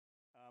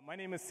My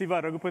name is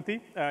Siva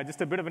Raghupati. Just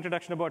a bit of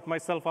introduction about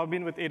myself. I've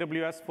been with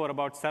AWS for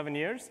about 7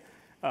 years.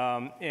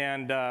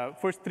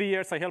 First 3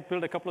 years, I helped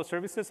build a couple of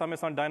services.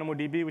 Amazon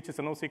DynamoDB, which is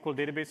a NoSQL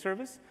database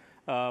service.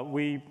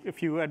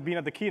 If you had been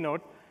at the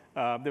keynote,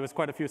 there was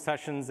quite a few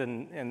sessions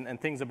and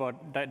things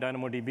about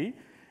DynamoDB.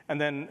 And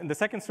then the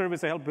second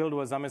service I helped build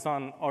was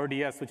Amazon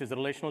RDS, which is a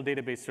relational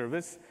database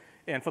service.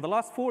 And for the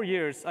last 4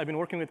 years, I've been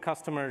working with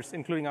customers,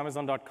 including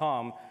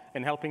Amazon.com,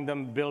 and helping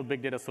them build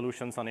big data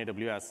solutions on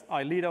AWS.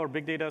 I lead our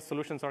big data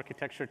solutions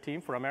architecture team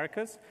for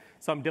Americas,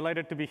 so I'm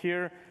delighted to be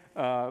here.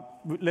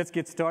 Let's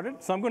get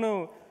started. So I'm going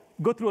to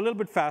go through a little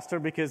bit faster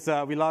because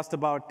we lost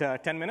about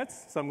 10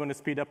 minutes, so I'm going to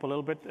speed up a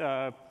little bit,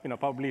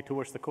 probably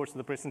towards the course of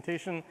the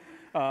presentation.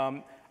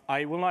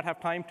 I will not have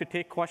time to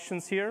take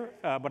questions here,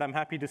 but I'm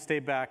happy to stay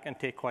back and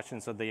take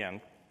questions at the end.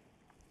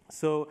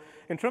 So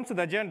in terms of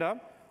the agenda,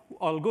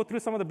 I'll go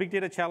through some of the big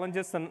data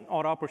challenges and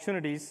or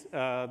opportunities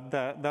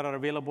that are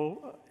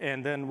available,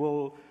 and then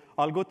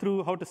I'll go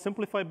through how to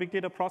simplify big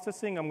data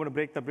processing. I'm going to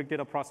break the big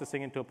data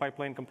processing into a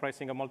pipeline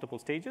comprising of multiple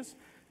stages: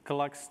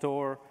 collect,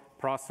 store,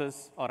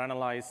 process, or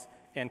analyze,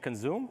 and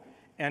consume.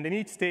 And in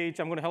each stage,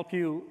 I'm going to help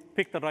you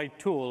pick the right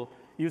tool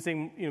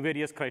using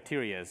various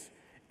criteria.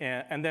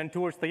 And then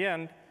towards the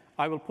end,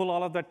 I will pull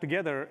all of that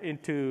together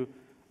into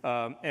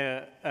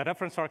a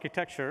reference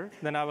architecture.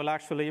 Then I will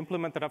actually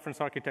implement the reference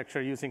architecture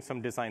using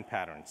some design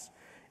patterns.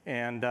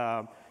 And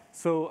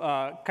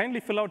kindly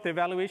fill out the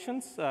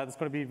evaluations. It's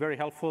going to be very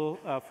helpful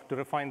to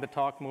refine the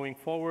talk moving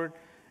forward.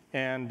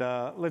 And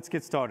let's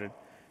get started.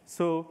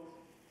 So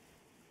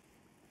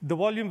the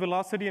volume,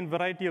 velocity, and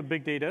variety of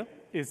big data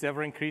is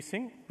ever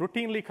increasing.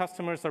 Routinely,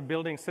 customers are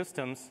building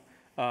systems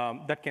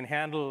that can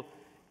handle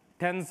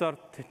tens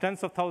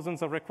of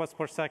thousands of requests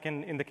per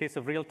second. In the case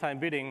of real-time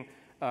bidding,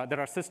 there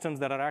are systems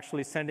that are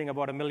actually sending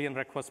about 1 million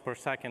requests per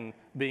second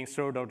being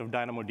served out of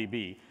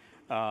DynamoDB.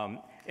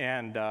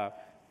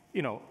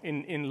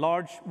 In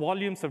large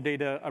volumes of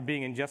data are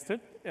being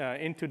ingested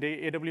into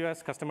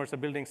AWS. Customers are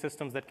building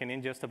systems that can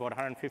ingest about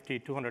 150,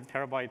 200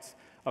 terabytes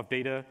of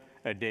data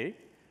a day.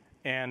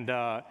 And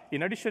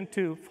in addition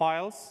to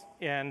files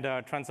and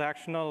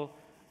transactional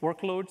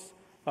workloads,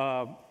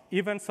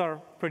 events are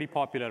pretty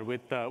popular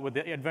with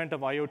the advent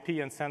of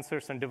IoT and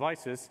sensors and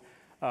devices.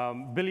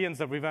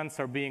 Billions of events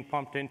are being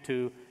pumped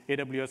into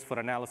AWS for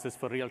analysis,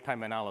 for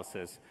real-time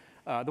analysis.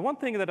 The one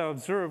thing that I've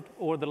observed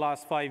over the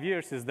last 5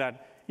 years is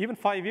that even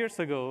 5 years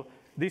ago,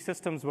 these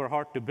systems were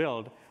hard to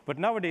build. But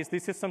nowadays,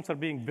 these systems are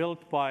being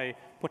built by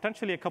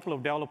potentially a couple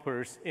of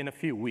developers in a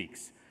few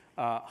weeks.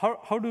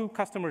 How do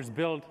customers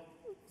build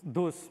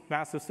those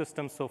massive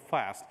systems so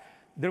fast?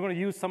 They're going to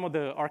use some of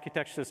the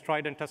architectures,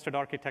 tried and tested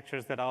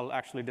architectures that I'll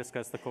actually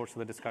discuss the course of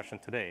the discussion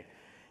today.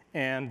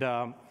 And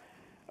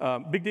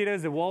big data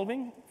is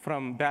evolving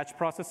from batch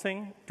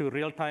processing to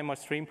real-time or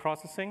stream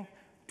processing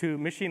to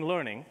machine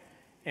learning.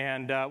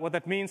 And what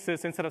that means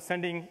is instead of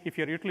sending, if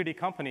you're a utility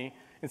company,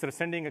 instead of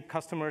sending a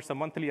customers a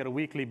monthly or a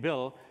weekly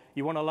bill,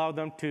 you want to allow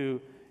them to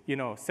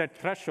set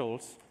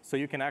thresholds so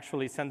you can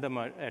actually send them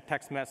a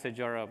text message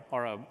or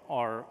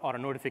a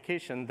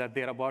notification that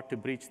they're about to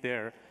breach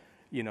their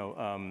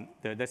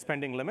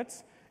spending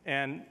limits.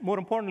 And more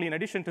importantly, in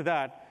addition to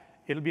that,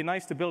 it'll be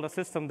nice to build a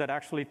system that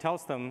actually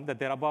tells them that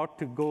they're about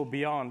to go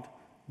beyond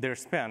their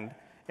spend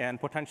and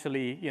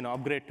potentially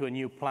upgrade to a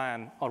new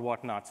plan or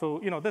whatnot. So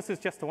this is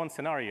just one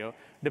scenario,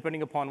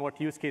 depending upon what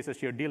use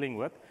cases you're dealing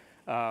with.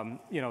 I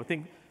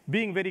think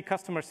being very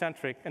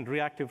customer-centric and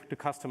reactive to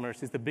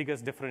customers is the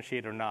biggest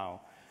differentiator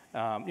now.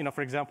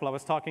 For example, I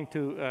was talking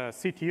to a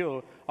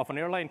CTO of an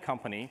airline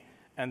company,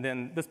 and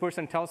then this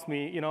person tells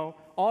me,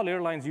 all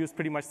airlines use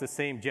pretty much the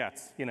same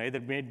jets, either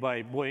made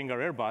by Boeing or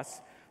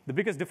Airbus. The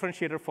biggest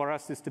differentiator for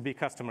us is to be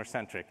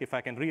customer-centric. If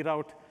I can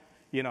reroute,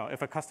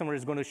 if a customer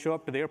is going to show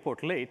up to the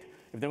airport late,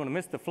 if they're going to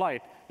miss the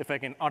flight, if I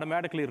can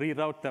automatically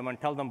reroute them and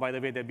tell them, by the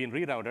way, they've been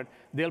rerouted,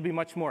 they'll be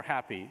much more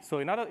happy. So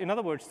in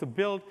other words, to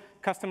build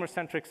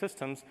customer-centric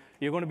systems,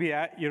 you're going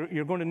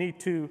to need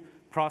to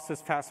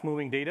process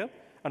fast-moving data,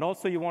 and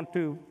also you want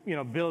to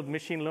build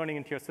machine learning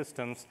into your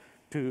systems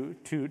to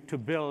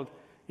build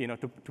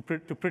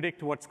to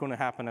predict what's going to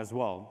happen as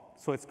well.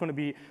 So it's going to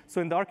be,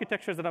 in the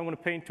architectures that I'm going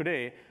to paint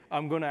today,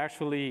 I'm going to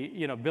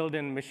actually build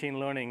in machine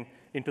learning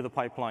into the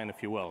pipeline,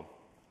 if you will.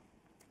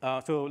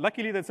 So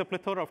luckily, there's a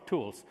plethora of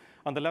tools.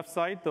 On the left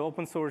side, the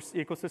open source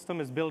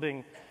ecosystem is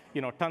building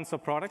tons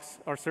of products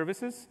or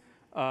services.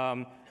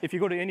 If you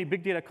go to any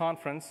big data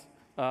conference,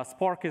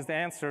 Spark is the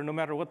answer, no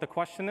matter what the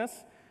question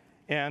is.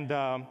 And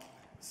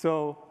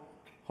so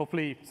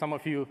hopefully, some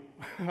of you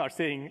are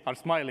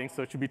smiling,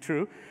 so it should be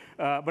true.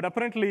 But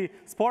apparently,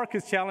 Spark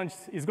is going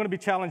to be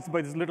challenged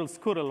by this little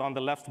squirrel on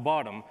the left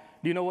bottom.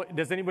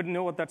 Does anybody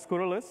know what that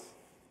squirrel is?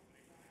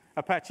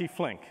 Apache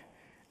Flink.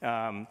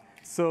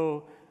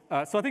 So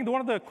I think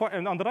on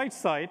the right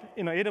side,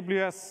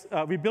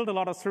 AWS, we build a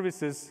lot of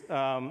services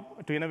to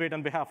innovate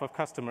on behalf of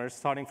customers,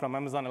 starting from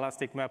Amazon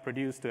Elastic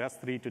MapReduce to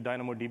S3 to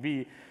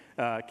DynamoDB,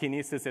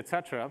 Kinesis, et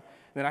cetera.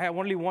 Then I have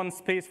only one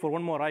space for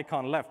one more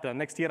icon left.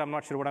 Next year, I'm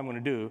not sure what I'm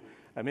going to do.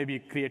 Maybe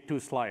create 2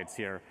 slides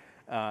here.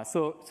 As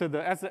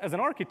an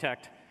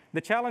architect,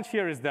 the challenge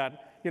here is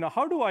that,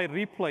 how do I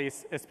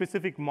replace a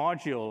specific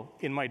module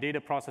in my data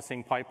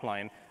processing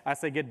pipeline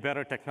as I get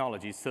better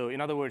technology? So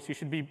in other words, you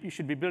should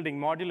be building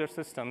modular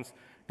systems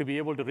to be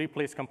able to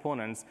replace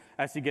components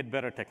as you get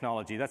better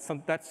technology.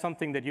 That's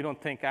something that you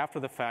don't think after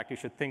the fact. You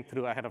should think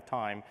through ahead of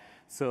time.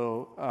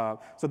 So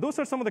those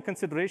are some of the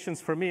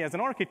considerations for me as an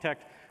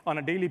architect on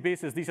a daily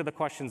basis. These are the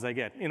questions I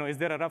get. Is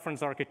there a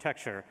reference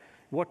architecture?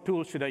 What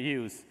tools should I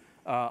use?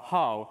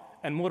 How?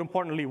 And more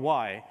importantly,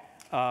 why?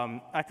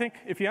 I think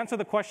if you answer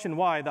the question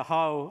why, the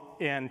how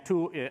and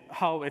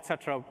how, et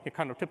cetera, it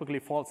kind of typically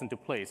falls into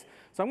place.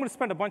 So I'm going to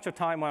spend a bunch of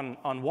time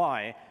on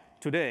why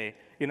today.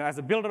 As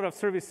a builder of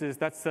services,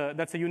 that's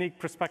a unique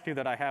perspective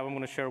that I have. I'm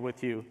going to share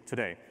with you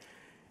today.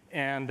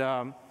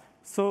 And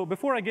so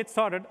before I get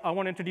started, I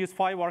want to introduce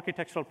 5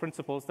 architectural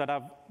principles that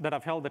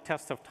have held the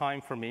test of time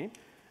for me.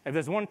 If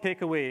there's one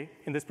takeaway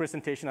in this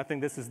presentation, I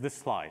think this is this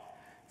slide.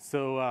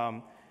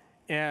 So.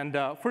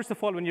 First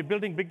of all, when you're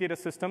building big data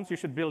systems, you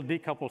should build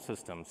decoupled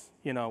systems.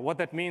 What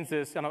that means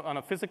is, on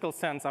a physical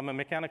sense, I'm a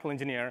mechanical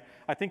engineer.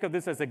 I think of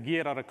this as a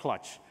gear or a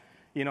clutch.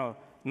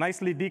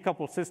 Nicely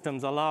decoupled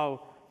systems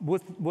allow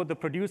both the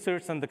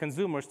producers and the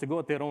consumers to go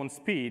at their own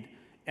speed,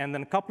 and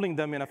then coupling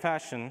them in a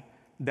fashion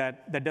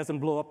that doesn't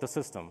blow up the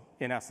system,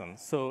 in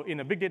essence. So in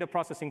a big data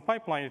processing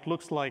pipeline, it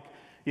looks like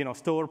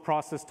store,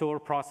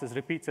 process,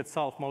 repeats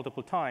itself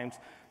multiple times.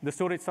 The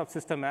storage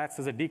subsystem acts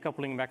as a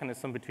decoupling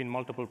mechanism between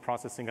multiple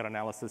processing or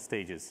analysis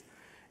stages.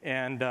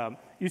 And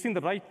using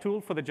the right tool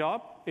for the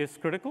job is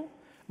critical.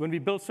 When we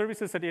build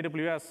services at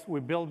AWS, we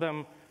build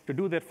them to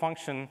do their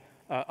function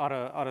or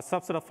a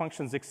subset of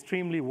functions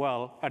extremely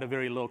well at a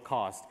very low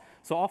cost.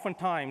 So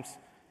oftentimes,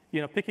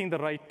 picking the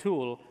right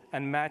tool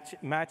and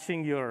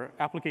matching your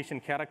application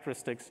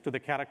characteristics to the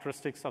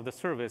characteristics of the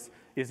service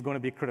is going to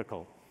be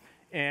critical.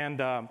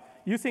 And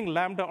using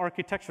Lambda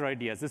architecture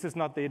ideas, this is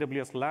not the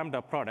AWS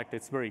Lambda product.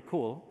 It's very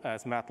cool,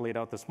 as Matt laid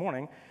out this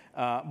morning.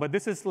 But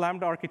this is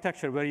Lambda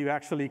architecture, where you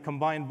actually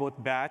combine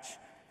both batch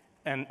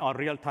or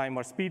real-time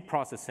or speed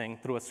processing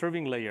through a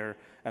serving layer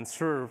and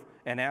serve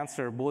and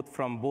answer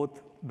from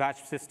both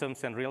batch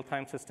systems and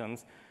real-time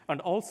systems,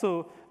 and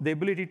also the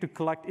ability to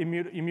collect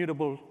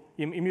immutable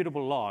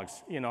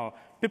logs.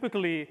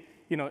 Typically,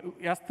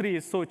 S3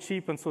 is so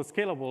cheap and so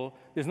scalable,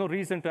 there's no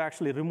reason to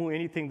actually remove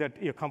anything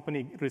that your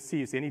company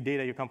receives, any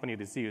data your company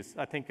receives.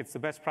 I think it's the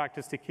best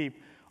practice to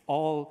keep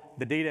all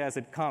the data as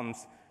it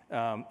comes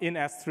in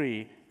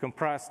S3,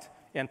 compressed,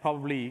 and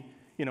probably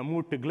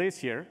moved to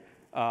Glacier,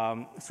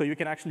 so you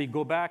can actually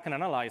go back and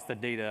analyze the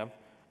data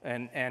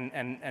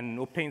and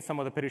obtain some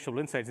of the perishable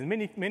insights. And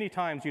many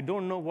times, you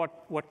don't know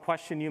what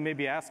question you may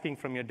be asking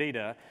from your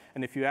data.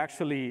 And if you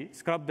actually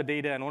scrub the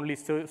data and only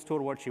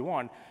store what you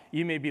want,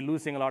 you may be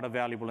losing a lot of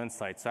valuable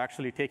insights. So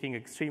actually taking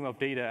a stream of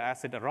data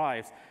as it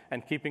arrives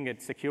and keeping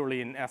it securely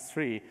in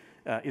S3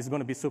 is going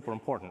to be super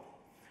important.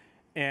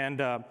 And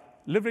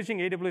leveraging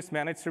AWS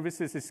managed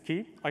services is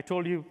key. I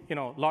told you,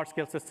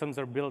 large-scale systems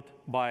are built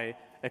by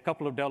a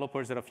couple of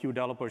developers or a few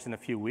developers in a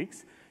few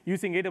weeks.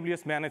 Using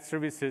AWS managed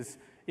services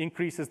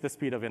increases the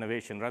speed of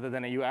innovation, rather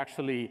than you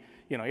actually,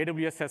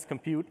 AWS has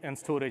compute and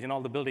storage and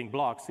all the building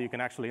blocks, so you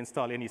can actually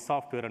install any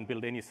software and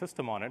build any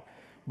system on it.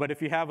 But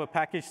if you have a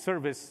packaged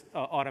service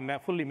or a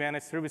fully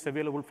managed service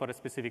available for a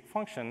specific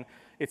function,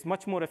 it's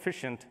much more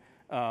efficient,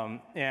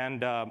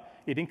 and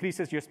it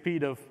increases your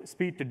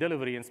speed to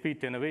delivery and speed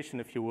to innovation,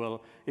 if you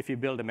will, if you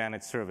build a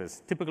managed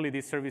service. Typically,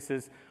 these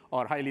services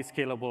are highly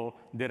scalable,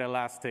 they're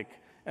elastic,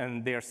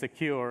 and they're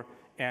secure,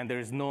 and there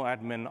is no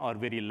admin or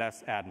very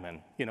less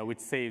admin, which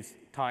saves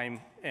time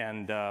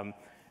and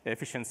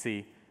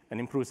efficiency and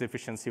improves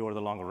efficiency over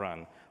the longer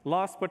run.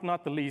 Last but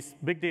not the least,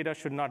 big data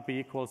should not be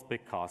equals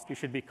big cost. You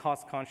should be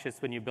cost conscious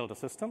when you build a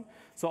system.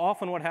 So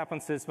often what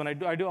happens is, when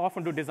I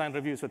often do design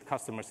reviews with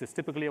customers, it's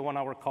typically a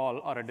 1-hour call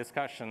or a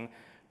discussion.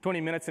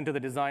 20 minutes into the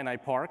design, I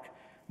park.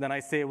 Then I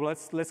say, well,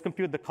 let's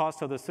compute the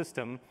cost of the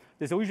system.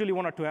 There's usually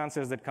 1 or 2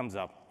 answers that comes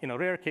up.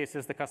 Rare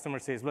cases, the customer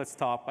says, let's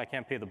stop. I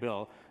can't pay the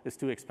bill. It's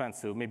too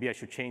expensive. Maybe I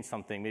should change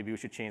something. Maybe we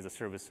should change the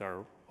service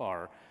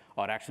or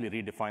actually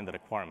redefine the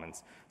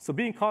requirements. So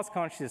being cost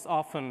conscious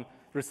often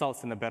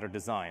results in a better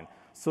design.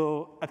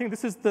 So I think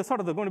this is going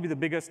to be the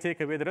biggest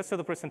takeaway. The rest of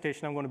the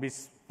presentation I'm going to be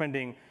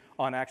spending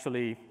on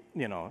actually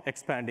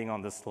expanding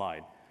on this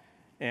slide.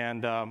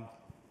 And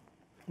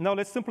now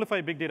let's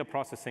simplify big data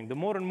processing. The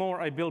more and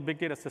more I build big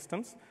data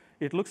systems,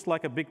 it looks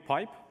like a big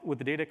pipe with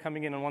the data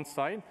coming in on one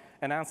side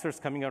and answers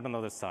coming out on the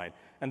other side.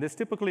 And there's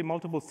typically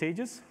multiple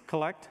stages: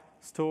 collect,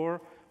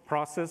 store,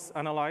 process,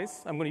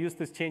 analyze. I'm going to use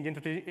this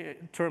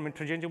term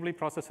interchangeably: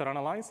 process or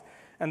analyze,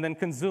 and then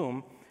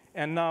consume.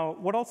 And now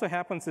what also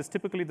happens is,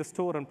 typically the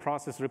store and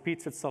process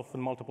repeats itself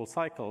in multiple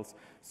cycles.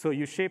 So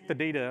you shape the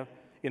data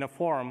in a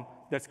form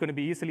that's going to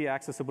be easily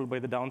accessible by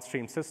the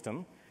downstream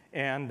system.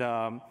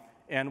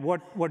 And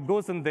what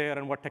goes in there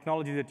and what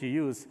technology that you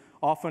use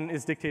often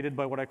is dictated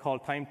by what I call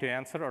time to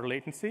answer, or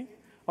latency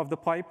of the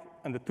pipe,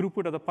 and the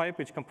throughput of the pipe,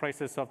 which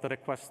comprises of the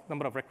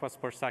number of requests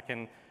per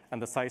second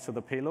and the size of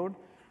the payload,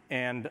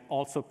 and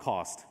also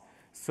cost.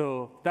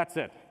 So that's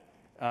it.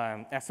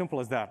 As simple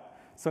as that.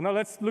 So now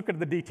let's look at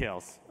the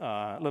details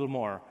a little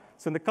more.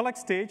 So in the collect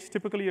stage,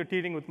 typically you're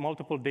dealing with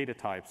multiple data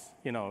types.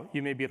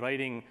 You may be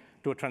writing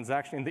to a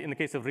transaction. In the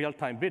case of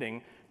real-time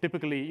bidding,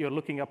 typically you're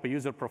looking up a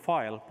user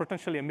profile,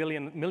 potentially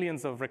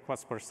millions of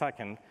requests per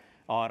second,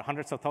 or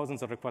hundreds of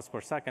thousands of requests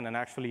per second, and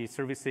actually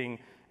servicing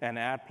an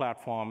ad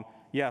platform.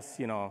 Yes,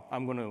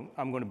 I'm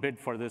going to bid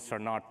for this or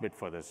not bid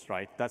for this,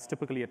 right? That's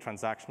typically a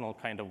transactional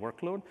kind of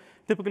workload.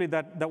 Typically,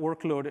 that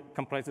workload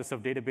comprises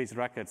of database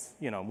records,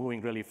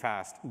 moving really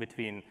fast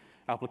between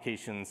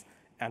applications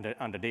and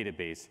a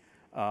database.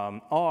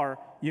 Or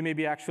you may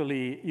be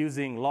actually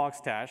using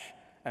Logstash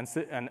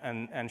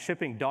and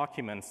shipping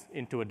documents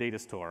into a data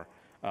store.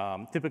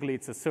 Typically,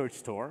 it's a search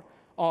store.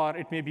 Or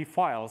it may be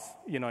files.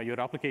 Your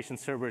application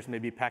servers may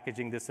be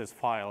packaging this as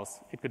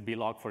files. It could be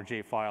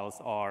log4j files,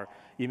 or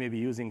you may be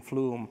using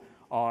Flume,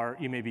 or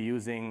you may be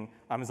using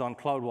Amazon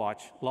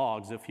CloudWatch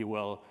logs, if you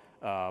will,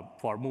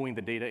 for moving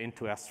the data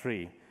into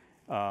S3.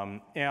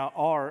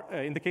 Or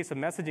in the case of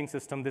messaging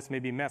system, this may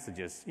be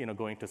messages,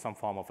 going to some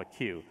form of a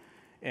queue.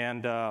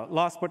 And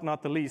last but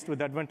not the least, with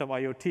the advent of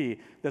IoT,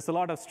 there's a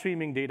lot of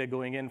streaming data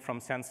going in from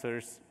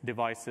sensors,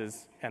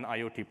 devices, and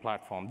IoT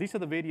platform. These are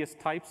the various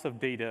types of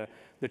data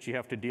that you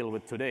have to deal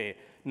with today,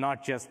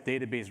 not just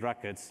database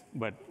records,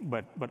 but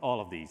all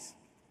of these.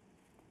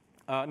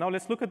 Now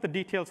let's look at the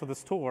details of the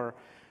store.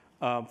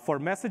 For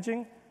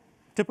messaging,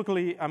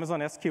 typically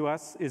Amazon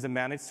SQS is a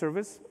managed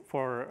service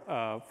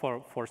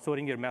for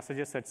storing your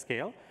messages at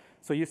scale.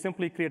 So you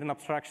simply create an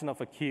abstraction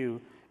of a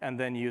queue, and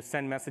then you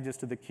send messages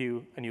to the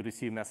queue, and you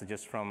receive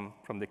messages from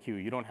the queue.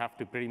 You don't have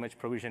to pretty much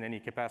provision any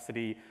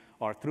capacity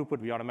or throughput.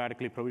 We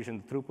automatically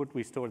provision the throughput.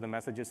 We store the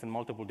messages in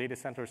multiple data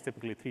centers,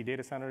 typically 3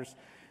 data centers,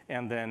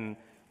 and then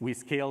we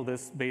scale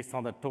this based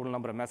on the total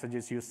number of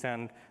messages you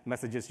send.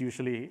 Messages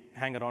usually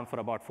hang around for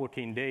about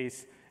 14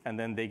 days, and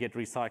then they get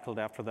recycled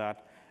after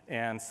that.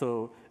 And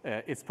so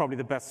it's probably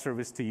the best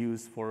service to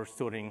use for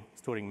storing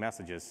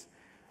messages.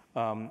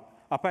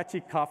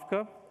 Apache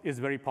Kafka is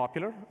very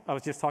popular. I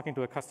was just talking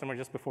to a customer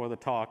just before the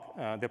talk.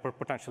 They're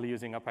potentially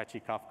using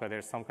Apache Kafka.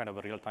 There's some kind of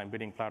a real-time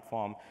bidding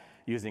platform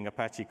using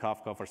Apache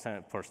Kafka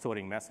for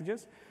storing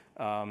messages.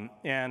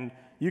 And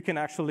you can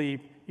actually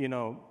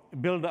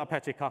build the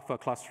Apache Kafka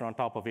cluster on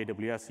top of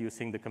AWS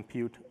using the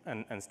compute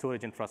and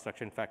storage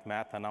infrastructure. In fact,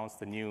 Matt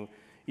announced the new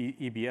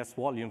EBS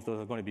volumes.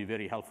 Those are going to be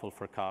very helpful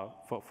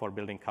for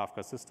building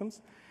Kafka systems.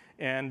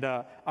 And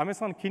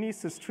Amazon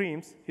Kinesis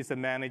Streams is a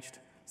managed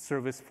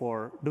service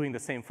for doing the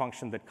same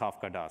function that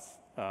Kafka does.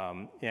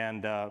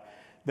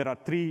 There are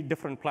 3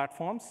 different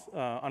platforms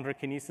under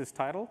Kinesis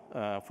title.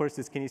 First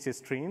is Kinesis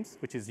Streams,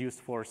 which is used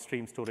for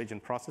stream storage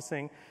and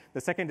processing. The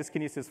second is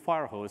Kinesis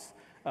Firehose.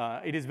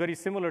 It is very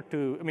similar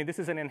to, this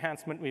is an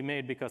enhancement we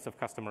made because of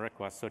customer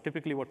requests. So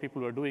typically what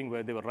people were doing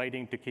were they were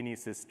writing to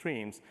Kinesis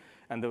Streams,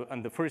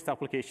 and the first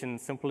application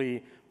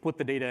simply put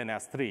the data in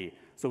S3.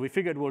 So we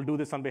figured we'll do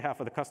this on behalf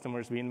of the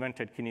customers. We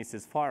invented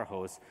Kinesis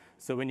Firehose.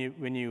 So when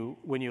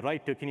you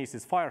write to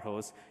Kinesis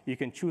Firehose, you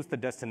can choose the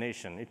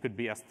destination. It could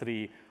be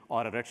S3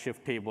 or a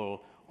Redshift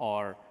table,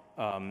 or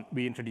we're going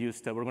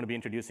to be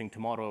introducing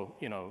tomorrow,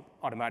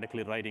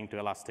 automatically writing to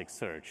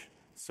Elasticsearch.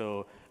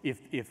 So if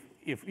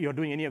you're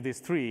doing any of these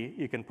 3,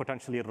 you can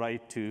potentially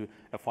write to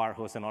a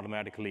Firehose and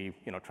automatically,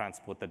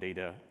 transport the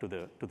data to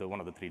the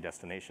one of the 3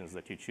 destinations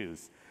that you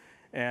choose.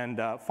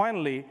 And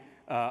finally,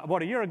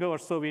 about a year ago or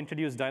so, we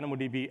introduced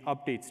DynamoDB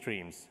update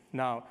streams.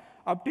 Now,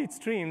 update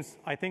streams,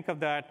 I think of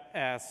that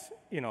as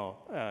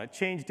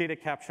change data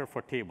capture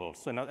for tables.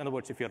 So in other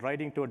words, if you're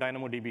writing to a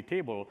DynamoDB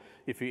table,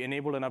 if you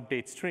enable an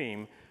update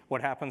stream, what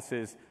happens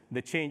is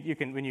the change,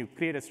 when you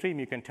create a stream,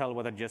 you can tell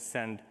whether just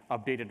send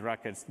updated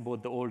records,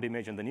 both the old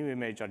image and the new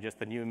image, or just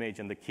the new image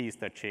and the keys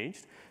that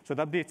changed. So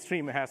the update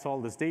stream has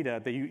all this data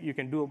that you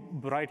can do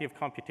a variety of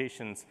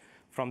computations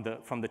from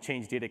the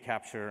change data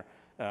capture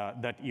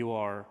that you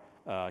are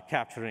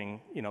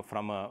capturing,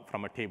 from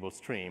a table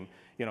stream.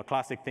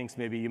 Classic things,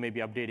 maybe you may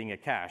be updating a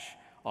cache,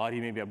 or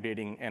you may be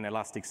updating an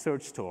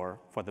Elasticsearch store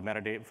for the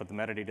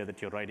metadata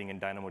that you're writing in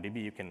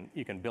DynamoDB.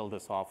 You can build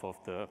this off of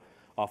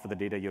the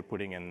data you're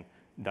putting in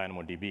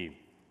DynamoDB.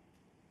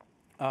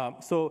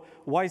 So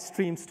why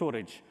stream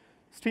storage?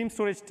 Stream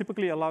storage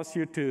typically allows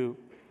you to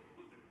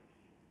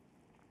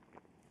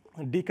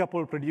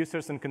decouple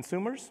producers and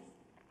consumers.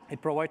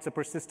 It provides a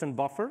persistent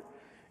buffer,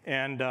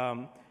 and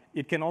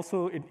it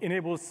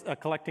enables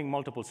collecting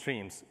multiple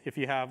streams. If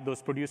you have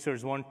those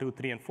producers 1, 2,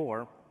 3, and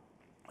 4,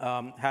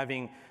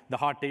 having the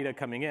hot data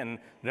coming in,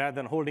 rather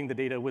than holding the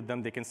data with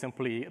them, they can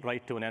simply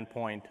write to an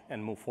endpoint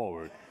and move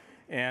forward.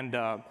 And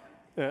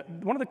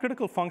one of the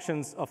critical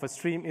functions of a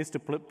stream is to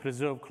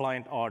preserve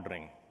client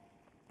ordering.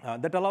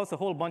 That allows a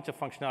whole bunch of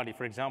functionality.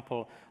 For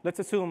example, let's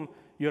assume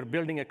you're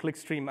building a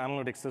clickstream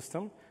analytics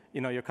system.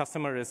 Your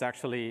customer is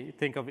actually,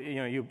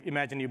 you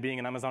imagine you being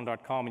in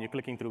Amazon.com and you're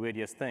clicking through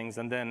various things,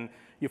 and then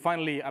you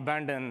finally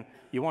abandon,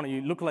 you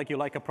look like you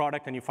like a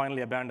product, and you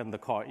finally abandon the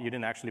cart. You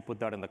didn't actually put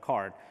that in the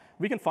cart.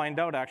 We can find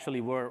out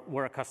actually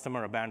where a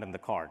customer abandoned the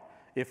cart.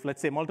 If,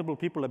 let's say, multiple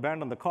people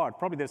abandon the cart,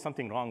 probably there's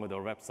something wrong with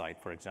our website,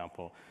 for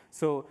example.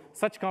 So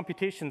such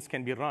computations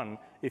can be run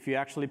if you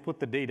actually put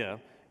the data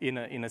in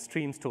a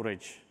stream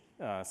storage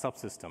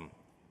subsystem.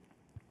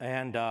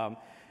 And the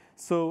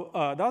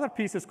other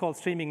piece is called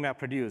streaming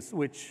map reduce,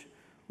 which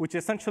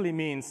essentially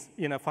means,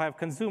 if I have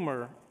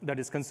consumer that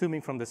is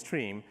consuming from the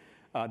stream,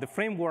 the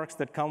frameworks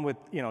that come with,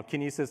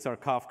 Kinesis or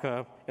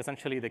Kafka,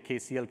 essentially the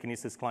KCL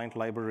Kinesis client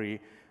library,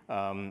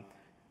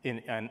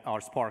 and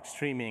our Spark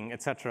streaming,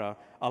 et cetera,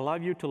 allow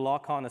you to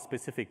lock on a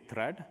specific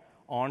thread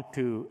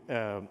onto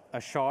a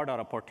shard or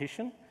a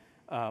partition.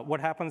 What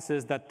happens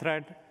is that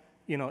thread,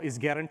 is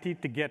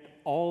guaranteed to get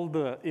all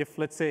if,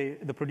 let's say,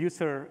 the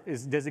producer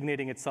is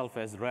designating itself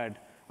as red,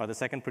 or the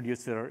second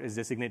producer is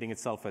designating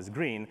itself as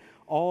green,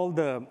 all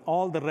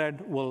the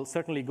red will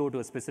certainly go to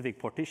a specific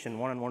partition,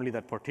 one and only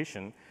that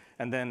partition,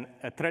 and then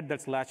a thread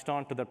that's latched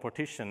on to that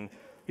partition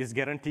is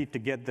guaranteed to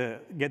get the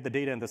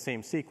data in the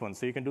same sequence.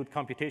 So you can do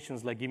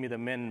computations like give me the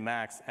min,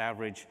 max,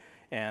 average,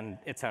 and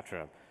et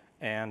cetera.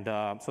 And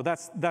so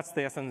that's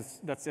the essence.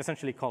 That's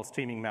essentially called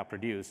streaming map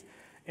reduce.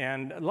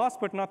 And last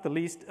but not the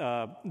least,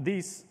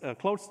 these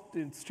cloud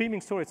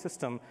streaming storage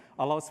system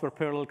allows for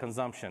parallel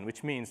consumption,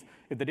 which means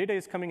if the data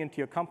is coming into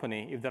your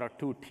company, if there are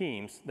two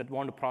teams that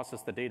want to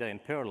process the data in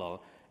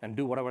parallel and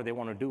do whatever they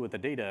want to do with the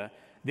data,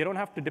 they don't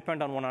have to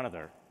depend on one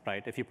another,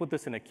 right? If you put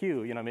this in a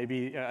queue,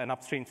 maybe an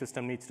upstream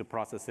system needs to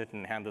process it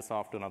and hand this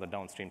off to another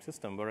downstream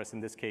system, whereas in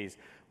this case,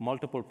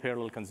 multiple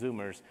parallel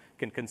consumers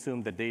can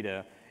consume the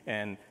data.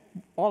 And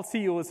all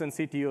CEOs and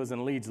CTOs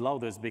and leads love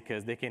this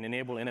because they can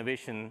enable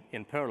innovation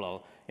in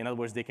parallel. In other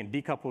words, they can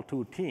decouple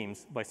two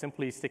teams by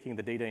simply sticking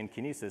the data in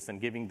Kinesis and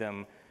giving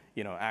them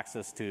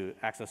access to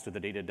the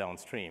data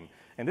downstream.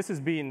 And this has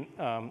been,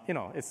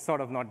 it's sort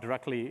of not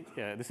directly,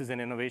 this is an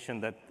innovation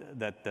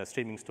that the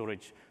streaming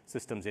storage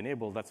systems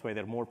enable. That's why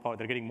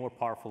they're getting more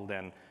powerful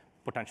than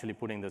potentially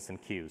putting this in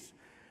queues.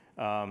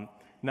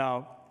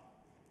 Now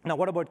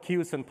what about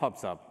queues and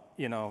PubSub?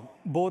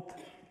 Both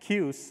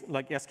queues,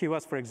 like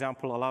SQS, for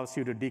example, allows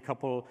you to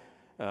decouple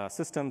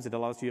systems. It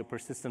allows you a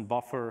persistent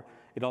buffer.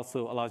 It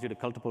also allows you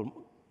to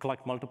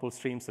collect multiple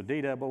streams of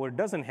data, but what it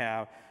doesn't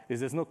have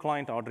is there's no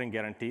client ordering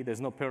guarantee, there's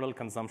no parallel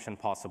consumption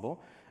possible,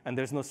 and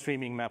there's no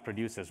streaming map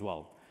reduce as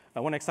well.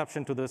 One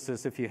exception to this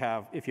is if you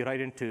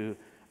write into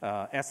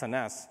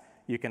SNS,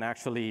 you can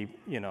actually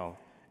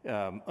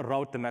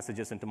route the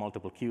messages into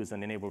multiple queues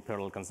and enable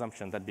parallel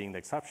consumption, that being the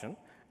exception.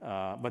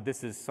 But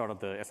this is sort of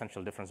the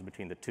essential difference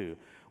between the two.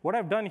 What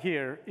I've done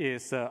here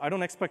is I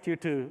don't expect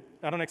to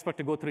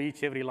go through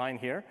every line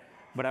here.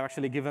 But I've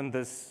actually given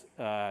this,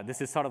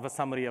 this is sort of a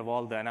summary of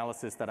all the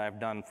analysis that I've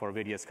done for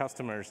various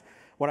customers.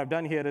 What I've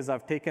done here is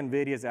I've taken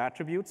various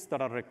attributes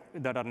that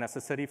are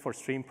necessary for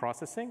stream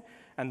processing,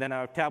 and then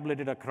I've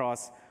tabulated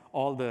across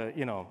all the,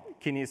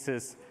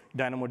 Kinesis,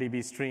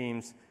 DynamoDB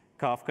streams,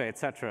 Kafka, et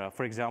cetera.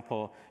 For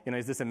example,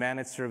 is this a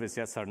managed service,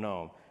 yes or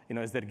no?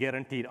 Is there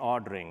guaranteed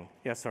ordering,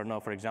 yes or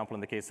no? For example,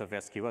 in the case of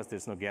SQS,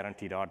 there's no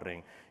guaranteed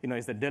ordering.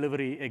 Is the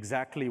delivery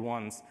exactly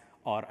once,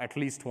 or at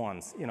least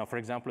once? For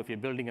example, if you're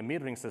building a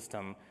metering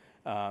system,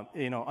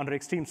 under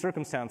extreme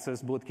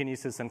circumstances, both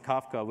Kinesis and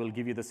Kafka will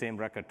give you the same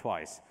record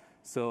twice.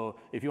 So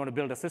if you want to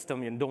build a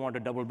system and don't want to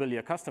double bill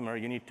your customer,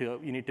 you need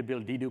to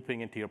build deduping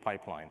into your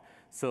pipeline.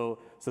 So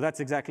that's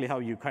exactly how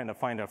you kind of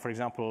find out. For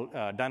example,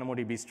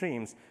 DynamoDB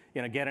streams,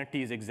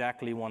 guarantees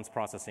exactly once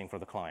processing for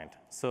the client.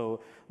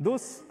 So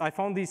I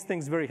found these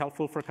things very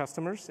helpful for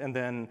customers. And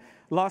then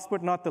last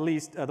but not the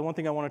least, the one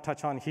thing I want to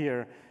touch on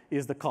here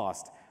is the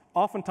cost.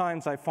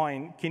 Oftentimes, I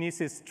find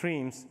Kinesis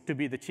streams to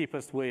be the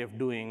cheapest way of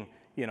doing,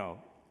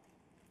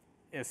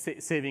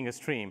 saving a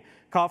stream.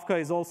 Kafka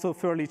is also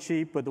fairly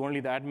cheap, but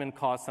only the admin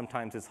cost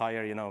sometimes is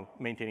higher.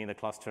 Maintaining the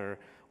cluster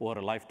over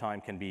a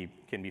lifetime can be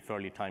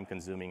fairly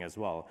time-consuming as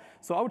well.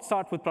 So I would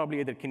start with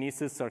probably either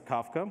Kinesis or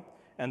Kafka,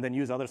 and then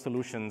use other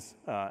solutions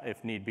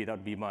if need be. That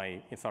would be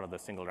my sort of the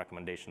single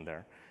recommendation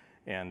there.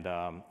 And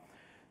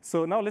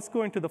so now let's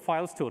go into the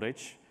file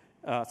storage.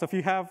 So if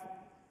you have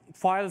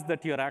files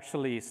that you're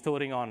actually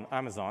storing on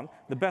Amazon,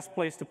 the best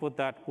place to put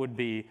that would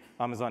be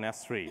Amazon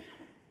S3.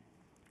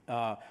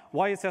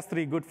 Why is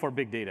S3 good for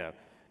big data?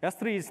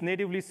 S3 is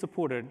natively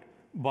supported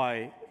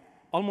by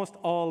almost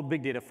all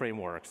big data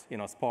frameworks,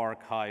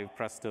 Spark, Hive,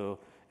 Presto,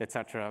 et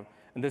cetera.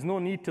 And there's no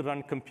need to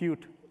run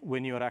compute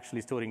when you're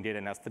actually storing data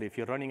in S3. If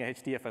you're running a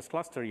HDFS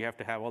cluster, you have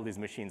to have all these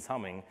machines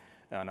humming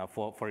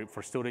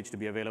for storage to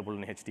be available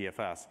in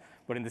HDFS.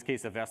 But in this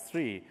case of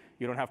S3,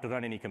 you don't have to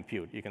run any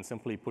compute. You can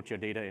simply put your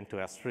data into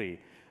S3.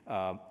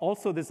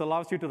 Also, this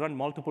allows you to run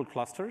multiple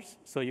clusters.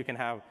 So you can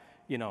have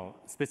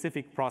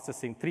specific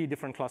processing, 3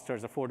 different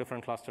clusters or 4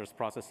 different clusters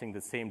processing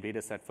the same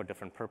data set for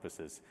different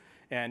purposes.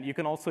 And you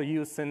can also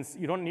use, since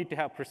you don't need to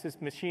have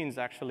persistent machines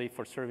actually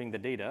for serving the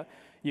data,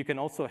 you can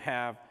also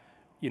have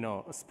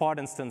spot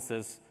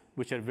instances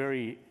which are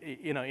very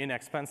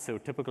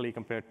inexpensive, typically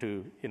compared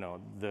to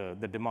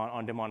the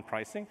on-demand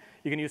pricing.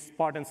 You can use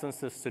spot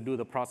instances to do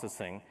the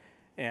processing,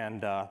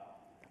 and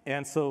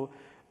so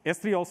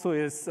S3 also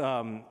is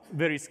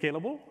very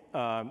scalable.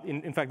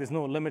 In fact, there's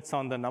no limits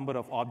on the number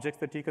of objects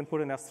that you can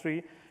put in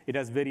S3. It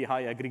has very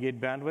high aggregate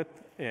bandwidth.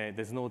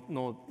 There's no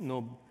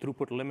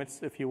throughput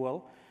limits, if you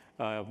will,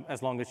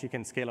 as long as you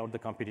can scale out the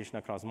computation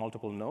across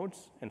multiple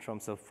nodes in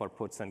terms of for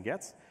puts and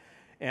gets.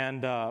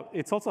 And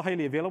it's also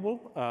highly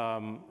available.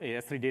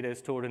 S3 data is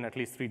stored in at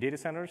least 3 data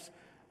centers,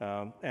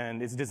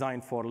 and it's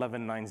designed for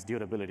 11/9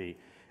 durability.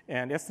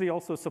 And S3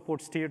 also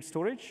supports tiered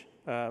storage,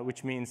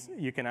 which means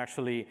you can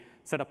actually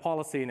set a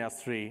policy in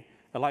S3,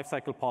 a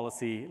lifecycle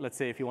policy. Let's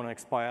say if you want to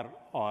expire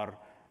or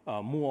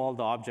move all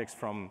the objects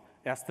from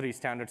S3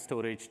 standard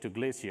storage to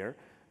Glacier.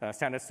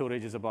 Standard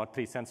storage is about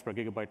 3 cents per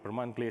gigabyte per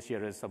month.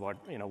 Glacier is about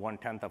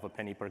 1/10 of a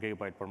penny per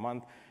gigabyte per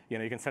month.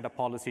 You can set a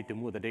policy to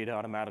move the data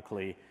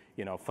automatically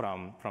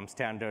from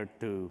standard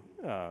to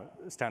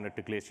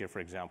Glacier, for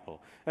example.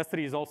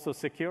 S3 is also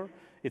secure.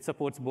 It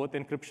supports both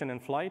encryption in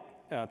flight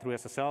through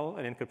SSL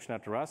and encryption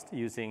at rest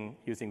using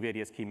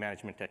various key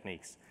management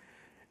techniques.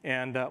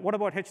 And what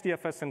about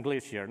HDFS and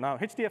Glacier? Now,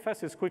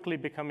 HDFS is quickly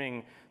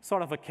becoming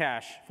sort of a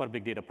cache for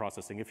big data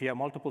processing. If you have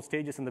multiple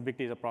stages in the big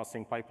data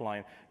processing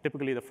pipeline,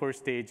 typically the first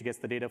stage gets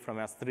the data from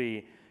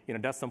S3,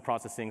 does some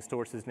processing,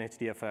 stores it in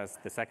HDFS.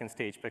 The second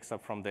stage picks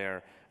up from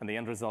there, and the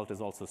end result is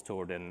also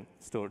stored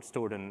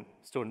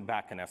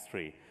back in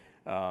S3.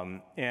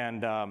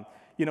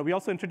 We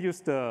also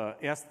introduced the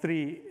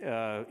S3,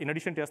 in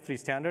addition to S3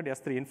 standard,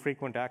 S3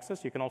 infrequent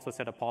access. You can also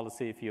set a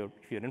policy if you're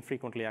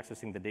infrequently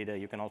accessing the data.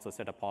 You can also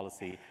set a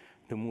policy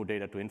to move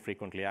data to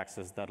infrequently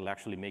access. That'll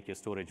actually make your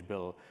storage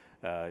bill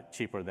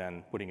cheaper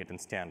than putting it in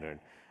standard.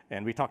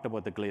 And we talked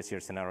about the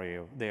Glacier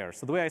scenario there.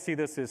 So the way I see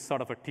this is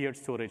sort of a tiered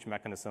storage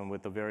mechanism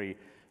with a very,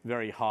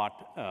 very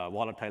hot,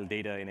 volatile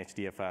data in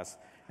HDFS,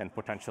 and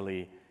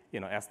potentially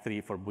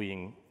S3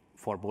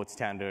 for both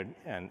standard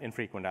and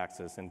infrequent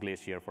access, and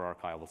Glacier for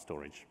archival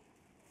storage.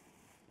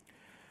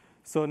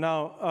 So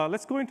now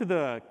let's go into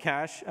the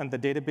cache and the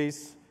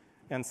database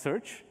and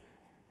search.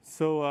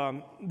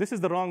 So this is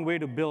the wrong way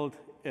to build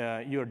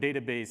your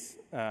database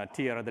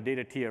tier, or the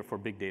data tier for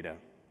big data.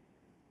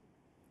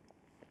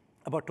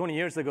 About 20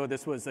 years ago,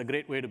 this was a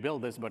great way to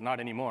build this, but not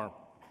anymore.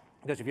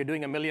 Because if you're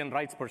doing 1 million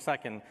writes per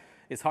second,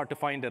 it's hard to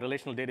find a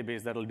relational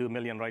database that'll do 1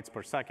 million writes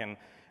per second.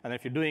 And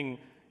if you're doing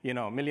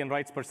 1 million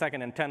writes per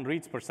second and 10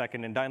 reads per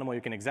second in Dynamo, you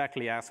can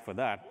exactly ask for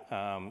that.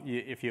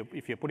 If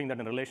you're putting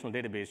that in a relational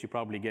database, you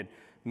probably get 1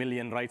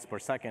 million writes per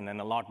second and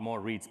a lot more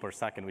reads per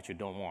second, which you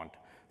don't want.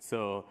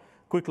 So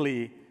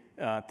quickly,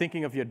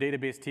 thinking of your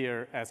database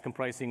tier as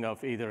comprising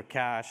of either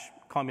cache,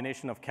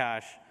 combination of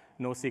cache,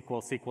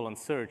 NoSQL, SQL, and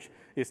search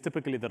is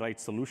typically the right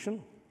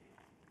solution.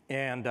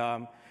 And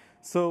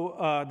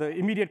so the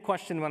immediate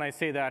question when I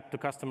say that to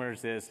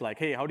customers is like,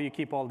 hey, how do you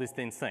keep all these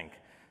things sync?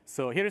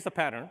 So here's a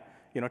pattern.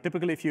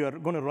 Typically, if you're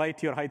going to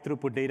write your high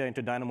throughput data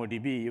into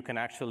DynamoDB, you can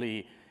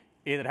actually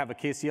either have a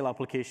KCL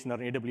application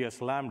or an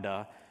AWS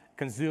Lambda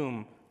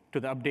consume to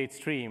the update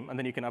stream, and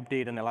then you can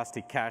update an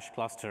Elastic Cache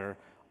cluster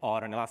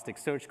or an Elastic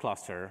Search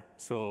cluster,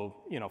 so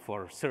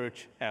for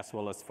search as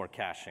well as for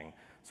caching.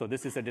 So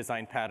this is a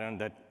design pattern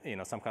that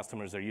some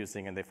customers are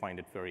using, and they find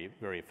it very,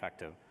 very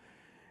effective.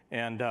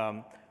 And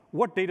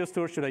what data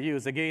store should I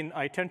use? Again,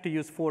 I tend to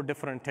use 4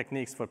 different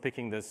techniques for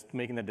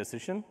making the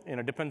decision.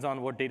 It depends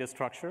on what data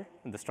structure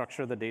and the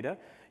structure of the data,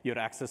 your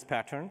access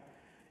pattern,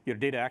 your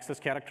data access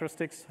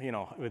characteristics,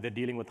 whether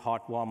dealing with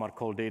hot, warm, or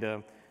cold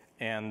data,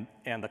 and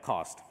the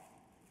cost.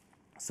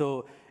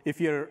 So if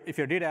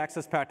your data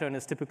access pattern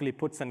is typically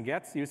puts and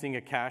gets, using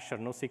a cache or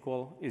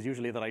NoSQL is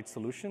usually the right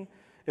solution.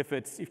 If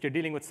you're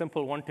dealing with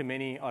simple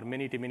one-to-many or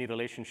many-to-many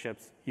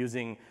relationships,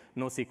 using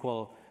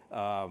NoSQL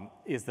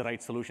is the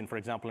right solution. For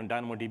example, in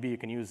DynamoDB, you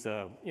can use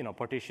the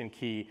partition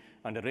key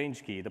and the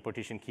range key, the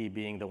partition key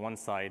being the one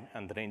side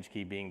and the range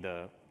key being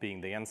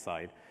the end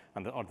side,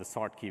 or the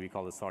sort key. We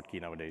call the sort key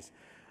nowadays.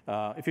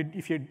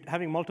 If you're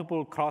having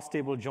multiple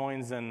cross-table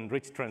joins and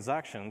rich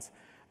transactions,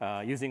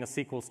 using a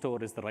SQL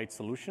store is the right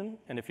solution.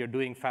 And if you're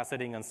doing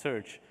faceting and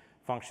search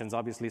functions,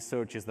 obviously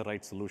search is the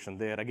right solution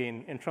there.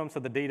 Again, in terms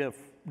of the data,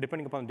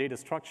 depending upon data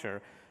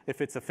structure, if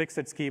it's a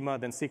fixed schema,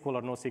 then SQL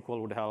or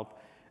NoSQL would help.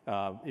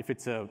 If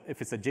it's a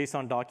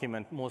JSON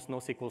document, most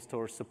NoSQL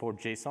stores support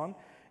JSON,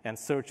 and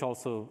search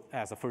also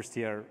has a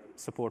first-tier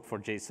support for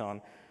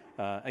JSON.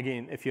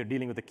 Again, if you're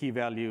dealing with a key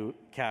value,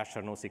 cache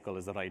or NoSQL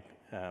is the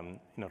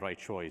right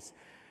choice.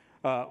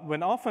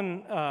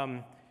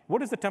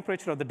 What is the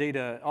temperature of the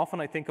data?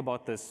 Often I think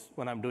about this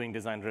when I'm doing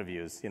design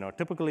reviews.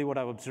 Typically what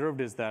I've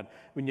observed is that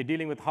when you're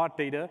dealing with hot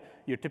data,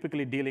 you're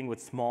typically dealing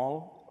with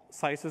small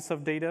sizes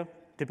of data,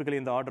 typically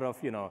in the order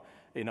of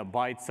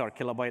bytes or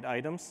kilobyte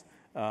items.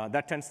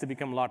 That tends to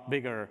become a lot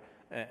bigger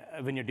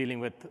when you're dealing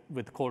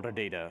with colder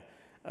data.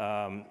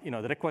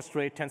 The request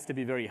rate tends to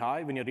be very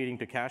high when you're reading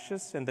to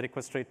caches, and the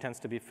request rate tends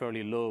to be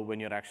fairly low when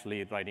you're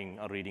actually writing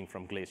or reading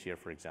from Glacier,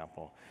 for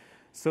example.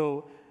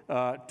 So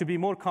to be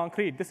more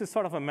concrete, this is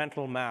sort of a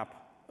mental map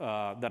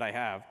that I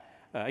have.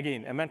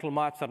 Again, mental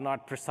maps are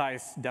not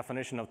precise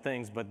definition of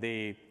things, but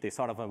they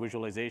sort of a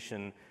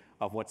visualization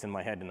of what's in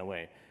my head in a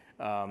way.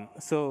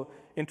 So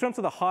in terms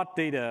of the hot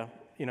data,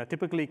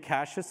 typically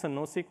caches and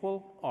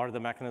NoSQL are the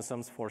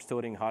mechanisms for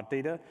storing hot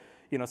data.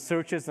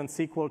 Searches and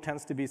SQL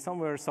tends to be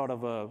somewhere sort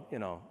of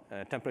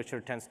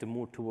temperature tends to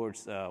move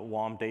towards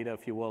warm data,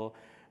 if you will.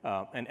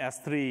 And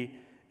S3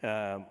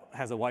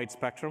 has a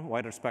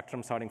wider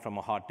spectrum, starting from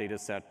a hot data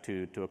set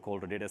to a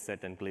colder data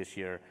set, and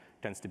Glacier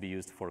tends to be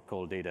used for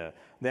cold data.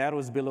 The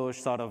arrows below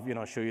sort of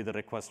show you the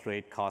request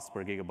rate, cost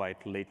per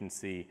gigabyte,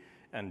 latency,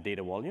 and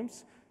data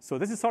volumes. So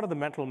this is sort of the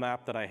mental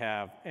map that I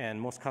have, and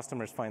most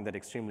customers find that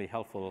extremely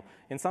helpful.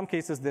 In some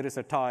cases, there is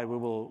a tie. We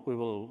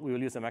will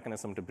use a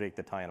mechanism to break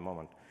the tie in a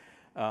moment.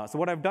 So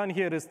what I've done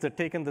here is to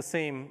taken the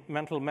same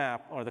mental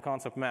map or the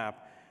concept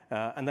map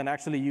and then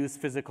actually use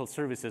physical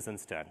services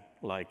instead,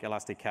 like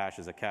Elastic Cache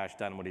is a cache,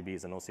 DynamoDB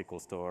is a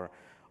NoSQL store,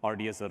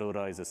 RDS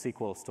Aurora is a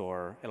SQL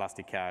store,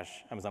 Elastic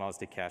Cache, Amazon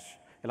Elastic Cache,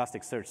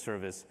 Elasticsearch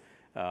Service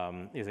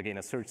is again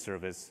a search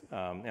service,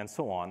 and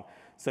so on.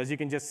 So as you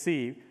can just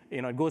see,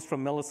 it goes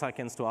from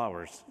milliseconds to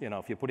hours.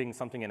 If you're putting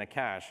something in a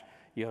cache,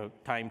 your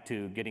time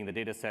to getting the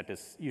data set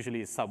is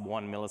usually sub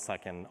 1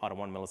 millisecond or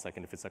 1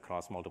 millisecond if it's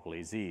across multiple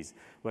AZs.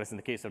 Whereas in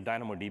the case of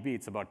DynamoDB,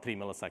 it's about 3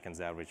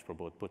 milliseconds average for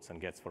both puts and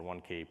gets for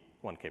 1K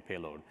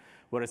payload.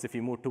 Whereas if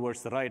you move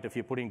towards the right, if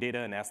you're putting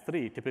data in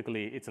S3,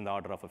 typically it's in the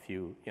order of a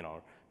few,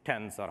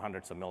 tens or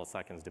hundreds of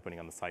milliseconds, depending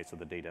on the size of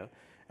the data.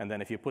 And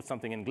then if you put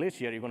something in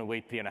Glacier, you're going to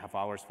wait 3.5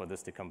 hours for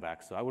this to come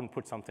back. So I wouldn't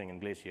put something in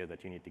Glacier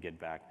that you need to get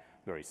back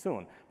very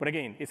soon. But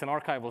again, it's an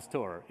archival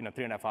store.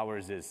 3.5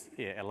 hours is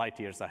a light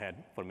years ahead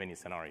for many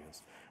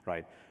scenarios,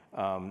 right?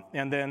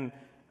 And then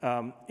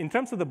in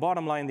terms of the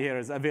bottom line here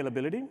is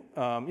availability.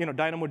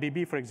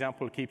 DynamoDB, for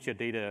example, keeps your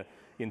data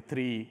in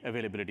 3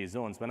 availability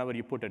zones. Whenever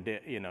you put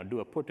do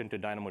a put into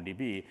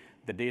DynamoDB,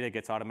 the data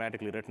gets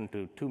automatically written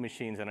to 2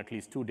 machines and at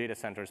least 2 data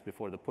centers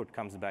before the put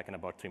comes back in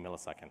about 3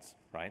 milliseconds,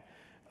 right?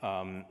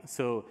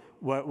 So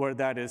where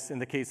that is, in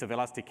the case of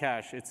Elastic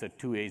Cache, it's a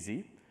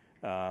 2AZ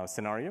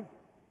scenario.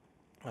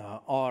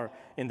 Or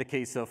in the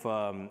case of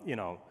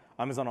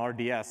Amazon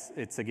RDS,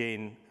 it's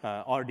again,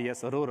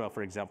 RDS Aurora,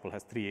 for example,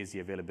 has 3AZ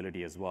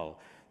availability as well.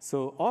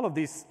 So all of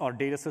these are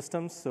data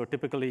systems. So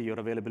typically your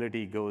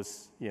availability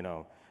goes,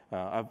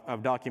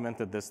 I've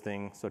documented this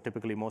thing. So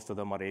typically most of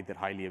them are either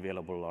highly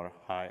available or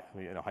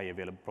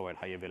provide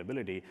high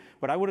availability.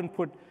 But I wouldn't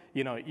put,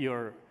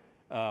 your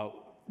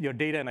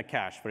data in a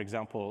cache. For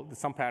example,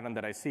 some pattern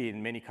that I see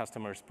in many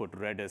customers put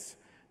Redis,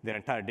 their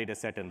entire data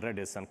set in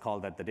Redis and call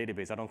that the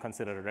database. I don't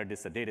consider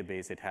Redis a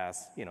database. It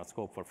has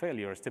scope for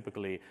failures.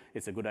 Typically,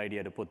 it's a good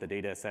idea to put the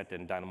data set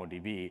in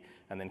DynamoDB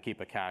and then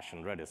keep a cache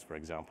in Redis, for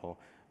example,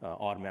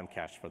 or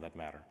Memcache for that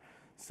matter.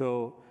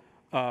 So,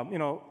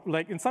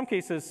 like in some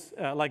cases,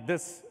 like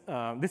this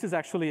is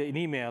actually an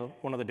email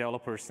one of the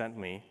developers sent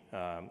me,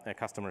 a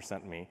customer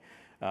sent me.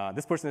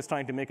 This person is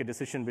trying to make a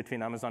decision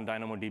between Amazon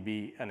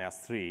DynamoDB and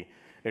S3.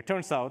 It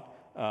turns out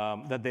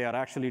that they are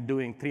actually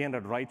doing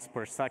 300 writes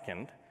per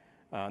second.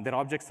 Their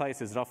object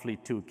size is roughly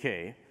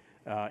 2K.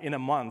 In a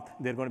month,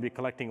 they're going to be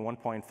collecting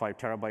 1.5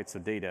 terabytes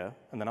of data,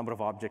 and the number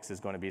of objects is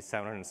going to be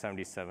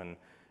 777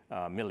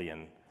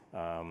 million.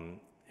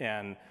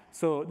 And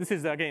so this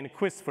is, again, a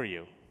quiz for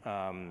you.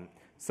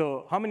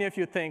 So how many of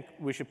you think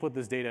we should put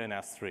this data in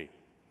S3?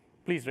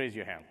 Please raise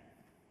your hand.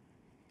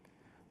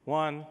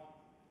 1,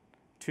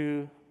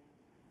 2,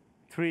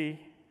 3,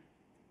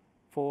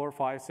 4,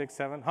 5, 6,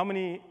 7. How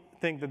many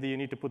think that you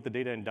need to put the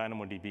data in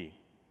DynamoDB?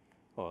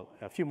 Well,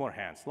 a few more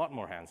hands, a lot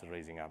more hands are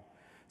raising up.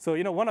 So,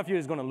 one of you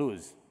is going to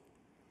lose.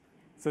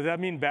 So does that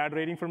mean bad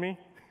rating for me?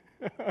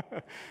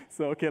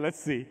 So, OK, let's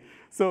see.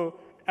 So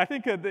I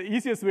think the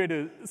easiest way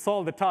to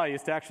solve the tie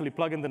is to actually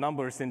plug in the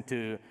numbers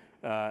into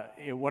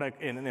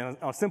in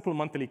a simple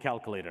monthly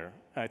calculator.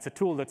 It's a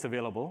tool that's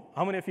available.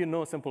 How many of you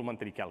know Simple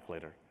Monthly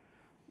Calculator?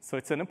 So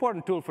it's an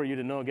important tool for you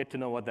to get to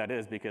know what that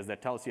is, because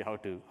that tells you how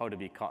to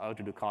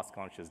do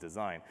cost-conscious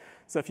design.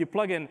 So if you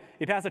plug in,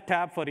 it has a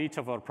tab for each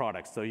of our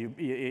products. So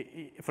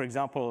for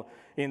example,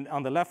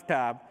 on the left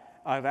tab,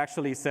 I've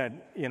actually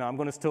said, I'm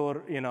going to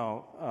store,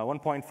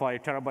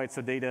 1.5 terabytes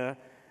of data.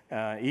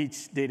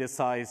 Each data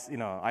size,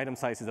 item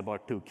size is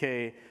about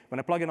 2K. When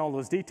I plug in all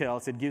those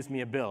details, it gives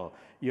me a bill.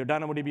 Your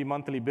DynamoDB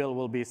monthly bill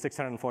will be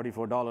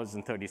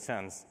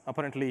 $644.30.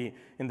 Apparently,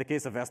 in the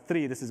case of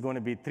S3, this is going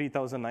to be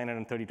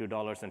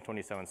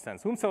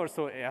 $3,932.27. Whomsoever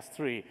so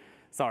S3,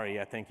 sorry,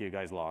 I think you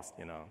guys lost,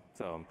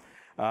 So,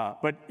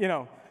 but,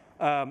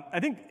 I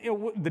think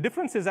the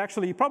difference is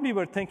actually, you probably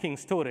were thinking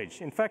storage.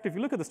 In fact, if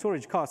you look at the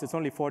storage cost, it's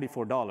only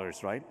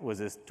 $44, right? Was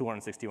this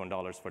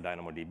 $261 for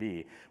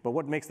DynamoDB. But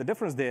what makes the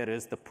difference there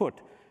is the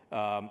put.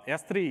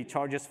 S3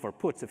 charges for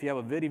puts. If you have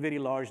a very, very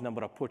large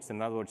number of puts,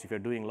 in other words, if you're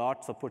doing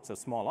lots of puts of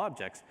small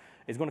objects,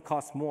 it's going to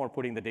cost more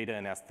putting the data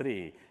in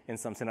S3 in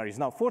some scenarios.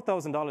 Now,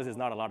 $4,000 is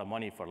not a lot of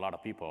money for a lot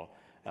of people.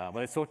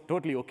 But it's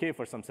totally OK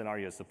for some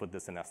scenarios to put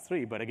this in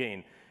S3. But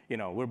again,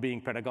 we're being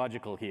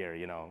pedagogical here,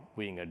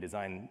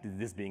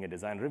 this being a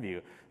design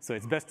review. So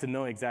it's best to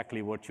know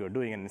exactly what you're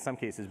doing, and in some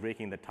cases,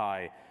 breaking the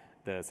tie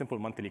The simple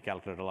monthly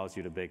calculator allows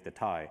you to bake the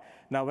tie.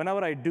 Now,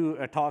 whenever I do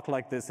a talk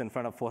like this in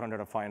front of 400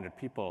 or 500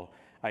 people,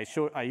 I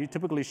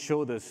typically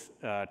show this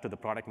to the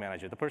product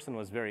manager. The person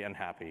was very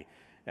unhappy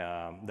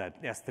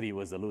that S3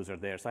 was the loser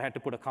there. So I had to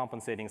put a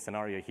compensating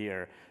scenario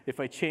here. If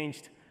I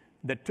changed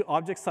the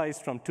object size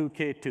from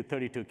 2K to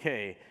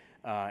 32K,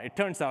 it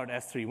turns out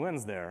S3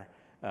 wins there.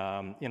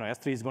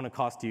 S3 is going to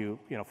cost you,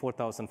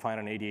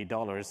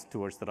 $4,588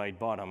 towards the right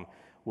bottom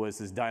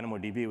versus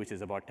DynamoDB, which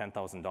is about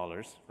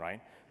 $10,000,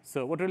 right?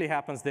 So what really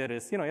happens there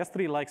is,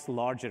 S3 likes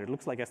larger. It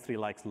looks like S3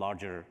 likes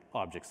larger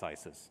object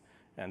sizes,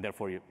 and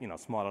therefore,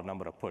 smaller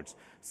number of puts.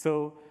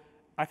 So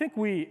I think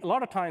a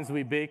lot of times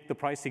we bake the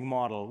pricing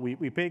model.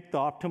 We bake the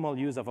optimal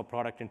use of a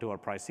product into our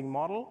pricing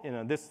model.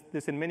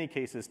 This in many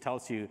cases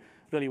tells you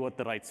really what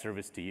the right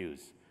service to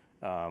use.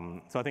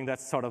 So I think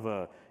that's sort of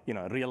a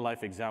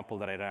real-life example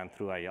that I ran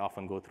through. I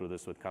often go through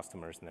this with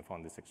customers, and I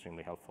found this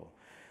extremely helpful.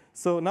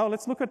 So now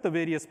let's look at the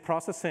various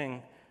process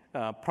and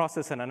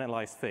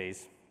analyze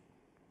phase.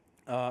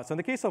 So in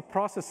the case of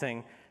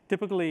processing,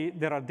 typically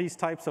there are these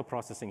types of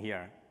processing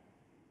here.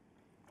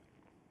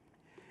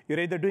 You're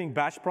either doing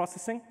batch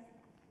processing,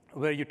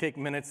 where you take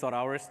minutes or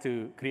hours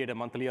to create a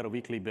monthly or a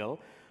weekly bill,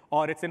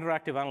 or it's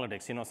interactive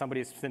analytics.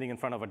 Somebody's sitting in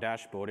front of a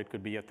dashboard. It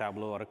could be a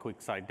Tableau or a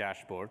QuickSight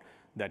dashboard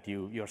that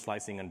you're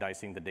slicing and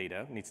dicing the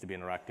data. It needs to be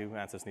interactive.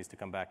 Answers needs to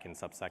come back in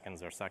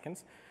sub-seconds or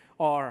seconds.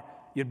 Or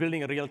you're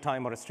building a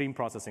real-time or a stream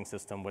processing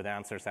system where the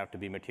answers have to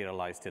be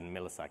materialized in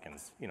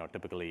milliseconds.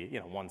 Typically,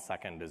 1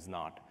 second is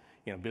not.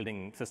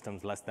 Building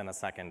systems less than a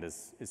second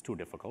is too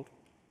difficult,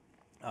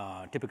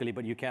 typically,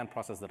 but you can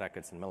process the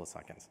records in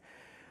milliseconds.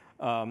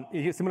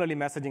 Similarly,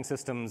 messaging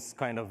systems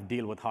kind of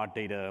deal with hard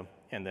data,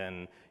 and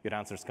then your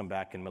answers come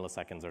back in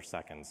milliseconds or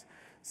seconds.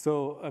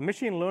 So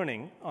machine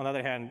learning, on the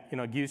other hand,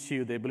 gives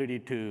you the ability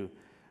to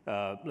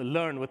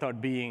learn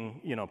without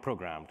being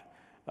programmed.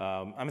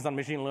 Amazon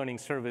Machine Learning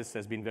Service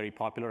has been very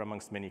popular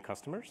amongst many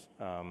customers.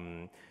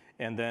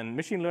 And then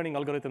machine learning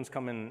algorithms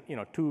come in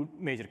two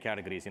major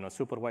categories,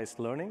 supervised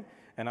learning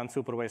and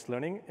unsupervised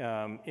learning.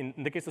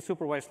 In the case of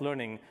supervised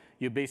learning,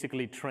 you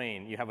basically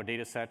train. You have a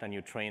data set, and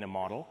you train a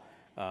model.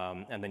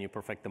 And then you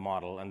perfect the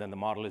model, and then the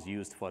model is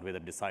used for whether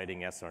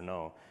deciding yes or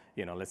no.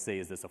 Let's say,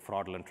 is this a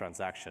fraudulent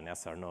transaction,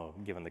 yes or no?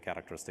 Given the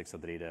characteristics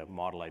of the data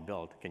model I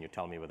built, can you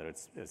tell me whether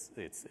it's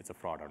a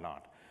fraud or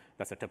not?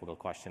 That's a typical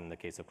question in the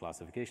case of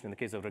classification. In the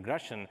case of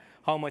regression,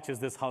 how much is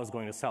this house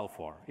going to sell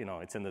for?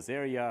 It's in this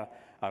area.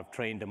 I've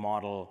trained a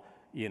model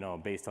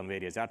based on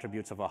various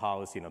attributes of a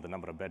house, the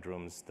number of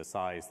bedrooms, the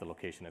size, the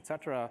location, et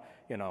cetera.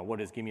 Give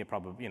me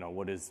a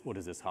what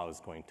is this house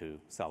going to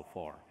sell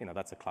for?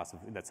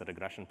 That's a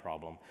regression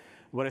problem.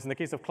 Whereas in the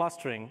case of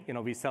clustering,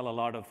 we sell a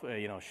lot of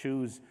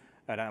shoes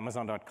at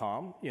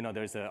Amazon.com.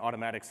 There's an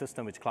automatic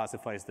system which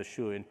classifies the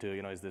shoe into,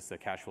 is this a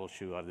casual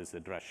shoe or is this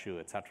a dress shoe,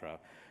 et cetera.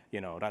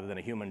 Rather than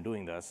a human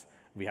doing this,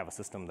 we have a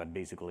system that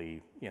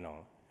basically,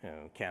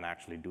 can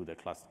actually do the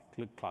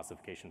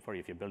classification for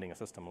you. If you're building a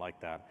system like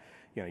that,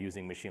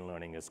 using machine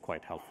learning is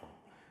quite helpful.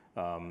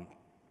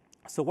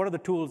 So what are the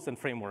tools and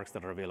frameworks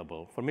that are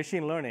available? For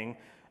machine learning,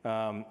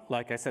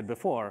 like I said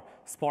before,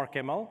 Spark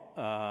ML.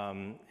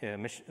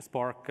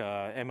 Spark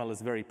ML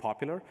is very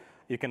popular.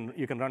 You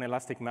can run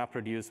Elastic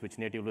MapReduce, which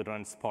natively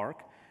runs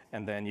Spark,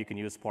 and then you can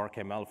use Spark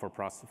ML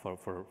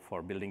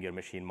for building your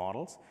machine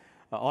models.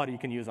 Or you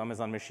can use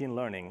Amazon Machine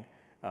Learning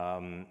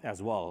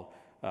as well,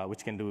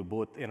 which can do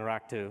both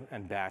interactive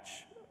and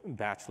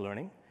batch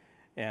learning.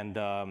 And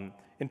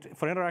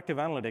for interactive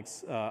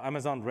analytics,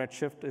 Amazon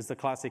Redshift is the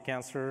classic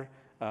answer,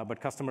 but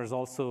customers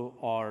also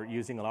are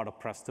using a lot of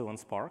Presto and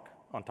Spark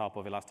on top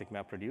of Elastic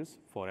MapReduce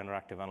for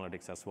interactive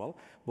analytics as well.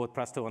 Both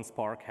Presto and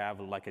Spark have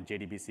like a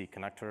JDBC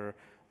connector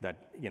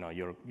that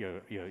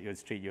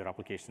your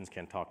applications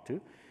can talk to.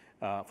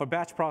 For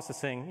batch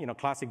processing,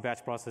 classic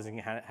batch processing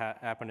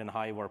happened in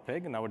Hive or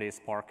Pig. Nowadays,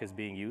 Spark is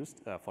being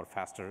used for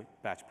faster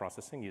batch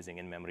processing using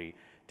in-memory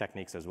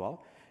techniques as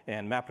well.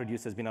 And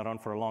MapReduce has been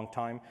around for a long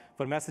time.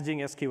 For messaging,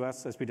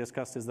 SQS, as we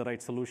discussed, is the right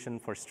solution.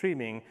 For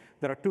streaming,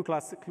 there are two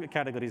classic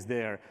categories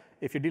there.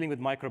 If you're dealing with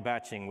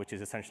micro-batching, which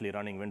is essentially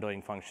running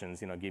windowing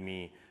functions, give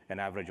me an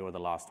average over the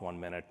last 1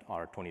 minute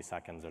or 20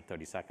 seconds or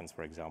 30 seconds,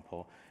 for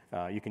example,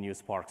 you can use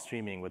Spark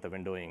streaming with a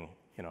windowing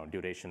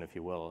duration, if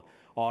you will.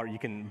 Or you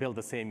can build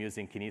the same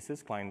using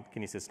Kinesis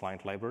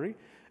client library.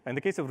 In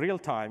the case of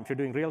real-time, if you're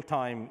doing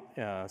real-time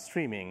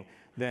streaming,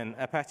 then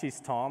Apache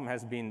Storm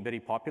has been very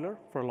popular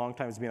for a long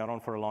time. It's been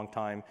around for a long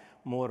time.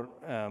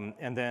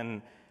 And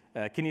then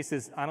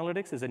Kinesis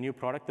Analytics is a new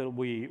product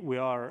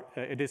that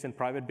it is in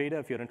private beta.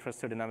 If you're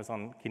interested in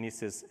Amazon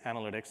Kinesis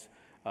Analytics,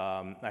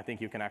 I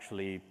think you can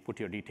actually put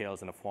your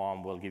details in a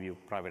form. We'll give you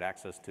private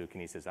access to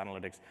Kinesis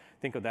Analytics.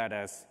 Think of that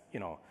as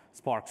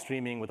Spark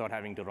streaming without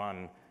having to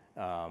run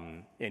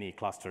any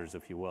clusters,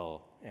 if you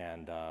will,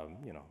 and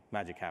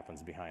magic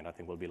happens behind. I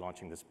think we'll be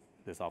launching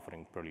this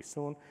offering pretty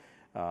soon,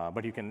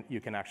 but you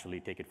can actually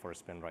take it for a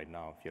spin right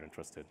now if you're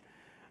interested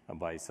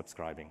by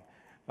subscribing.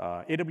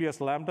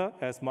 AWS Lambda,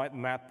 as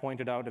Matt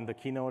pointed out in the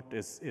keynote,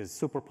 is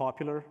super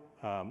popular.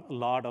 A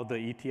lot of the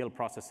ETL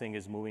processing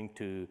is moving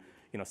to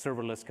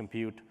serverless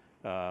compute,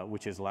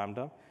 which is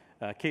Lambda.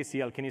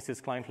 KCL,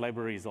 Kinesis Client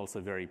Library, is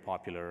also very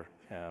popular,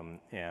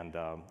 and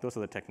those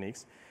are the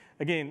techniques.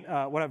 Again,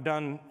 what I've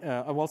done,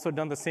 I've also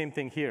done the same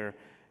thing here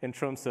in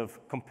terms of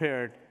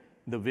compared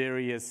the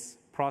various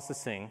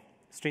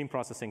stream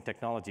processing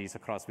technologies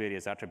across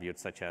various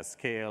attributes, such as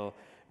scale,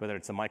 whether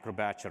it's a micro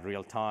batch or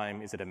real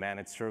time, is it a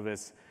managed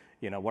service,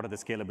 what are the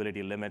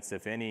scalability limits,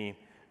 if any,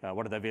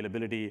 what are the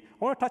availability.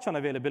 I want to touch on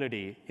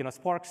availability.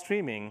 Spark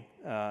streaming,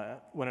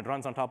 when it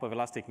runs on top of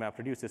Elastic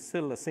MapReduce, is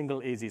still a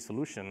single AZ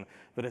solution,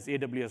 whereas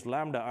AWS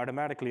Lambda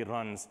automatically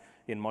runs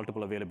in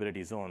multiple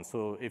availability zones.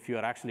 So if you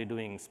are actually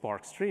doing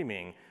Spark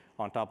streaming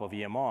on top of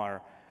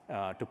EMR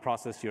to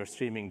process your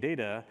streaming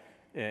data,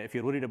 if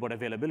you're worried about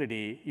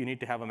availability, you need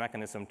to have a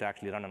mechanism to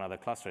actually run another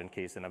cluster in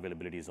case an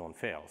availability zone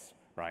fails,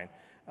 right?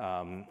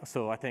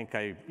 So I think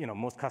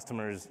most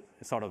customers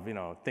sort of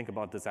think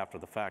about this after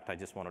the fact. I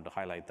just wanted to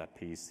highlight that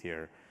piece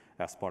here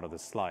as part of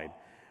this slide.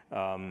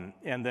 I'm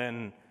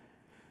going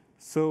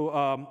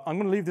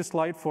to leave this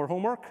slide for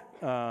homework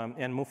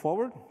and move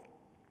forward.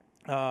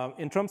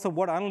 In terms of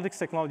what analytics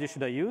technology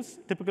should I use,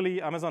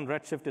 typically Amazon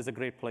Redshift is a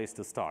great place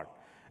to start.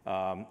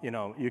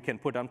 You can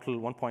put until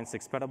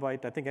 1.6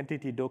 petabyte. I think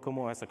NTT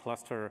Docomo has a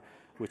cluster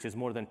which is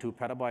more than 2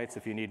 petabytes.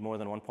 If you need more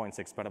than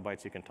 1.6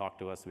 petabytes, you can talk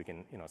to us. We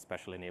can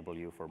specially enable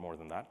you for more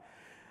than that.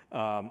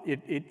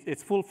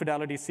 It's full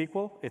fidelity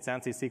SQL. It's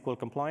ANSI SQL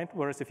compliant.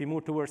 Whereas if you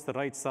move towards the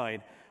right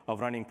side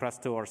of running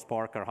Presto or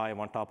Spark or Hive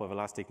on top of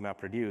Elastic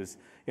MapReduce,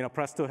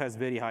 Presto has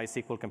very high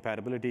SQL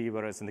compatibility,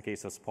 whereas in the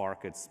case of Spark,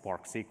 it's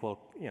Spark SQL,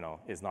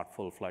 is not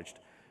full-fledged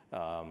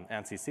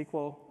ANSI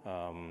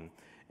SQL.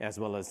 As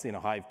well as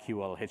Hive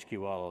QL,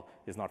 HQL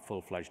is not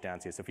full-fledged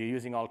ANSI. So if you're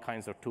using all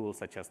kinds of tools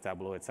such as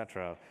Tableau, et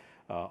cetera,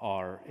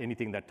 or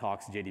anything that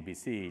talks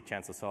JDBC,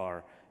 chances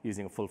are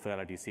using a full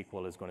fidelity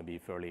SQL is going to be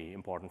fairly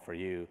important for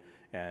you.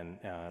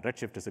 And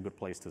Redshift is a good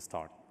place to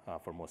start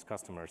for most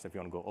customers. If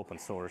you want to go open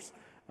source,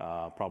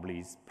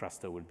 probably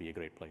Presto would be a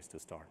great place to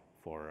start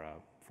for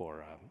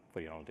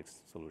your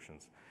analytics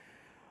solutions.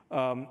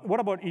 What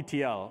about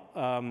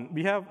ETL?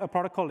 We have a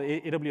product called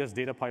AWS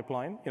Data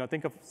Pipeline.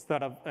 Think of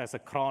that as a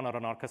cron or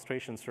an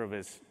orchestration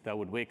service that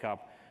would wake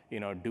up,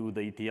 do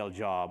the ETL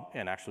job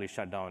and actually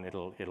shut down.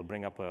 It'll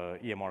bring up a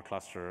EMR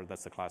cluster,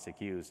 that's the classic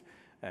use,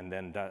 and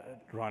then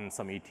run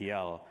some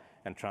ETL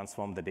and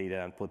transform the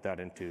data and put that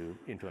into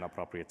an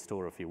appropriate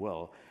store, if you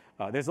will.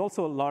 There's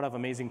also a lot of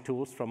amazing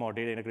tools from our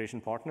data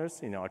integration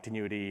partners.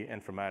 Attenuity,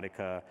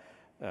 Informatica,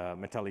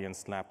 Matillion,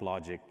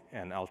 SnapLogic,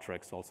 and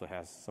Alteryx also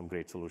has some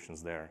great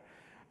solutions there.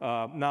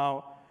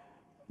 Now,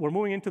 we're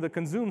moving into the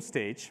consume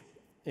stage.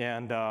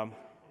 And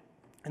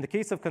in the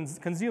case of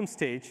consume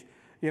stage,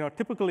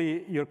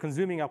 typically you're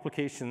consuming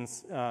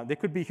applications. They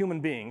could be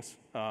human beings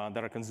that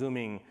are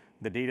consuming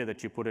the data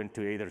that you put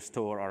into either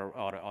store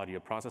or your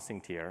processing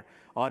tier.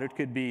 Or it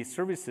could be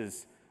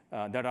services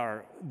that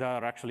are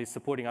actually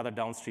supporting other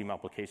downstream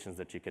applications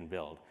that you can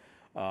build.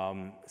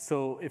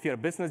 So if you're a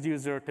business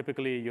user,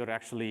 typically you're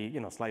actually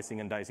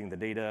slicing and dicing the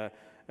data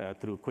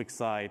through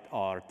QuickSight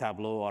or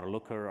Tableau or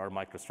Looker or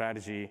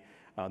MicroStrategy.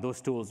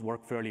 Those tools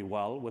work fairly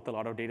well with a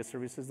lot of data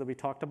services that we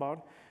talked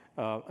about.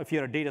 If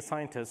you're a data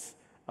scientist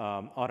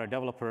or a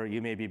developer,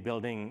 you may be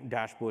building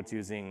dashboards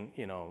using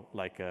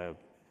like a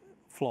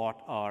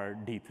Float or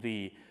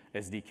D3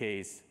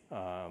 SDKs,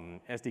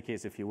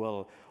 if you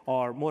will.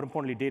 Or more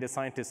importantly, data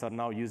scientists are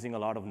now using a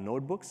lot of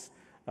notebooks.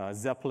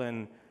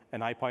 Zeppelin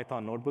and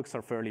IPython notebooks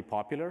are fairly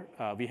popular.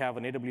 We have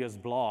an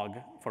AWS blog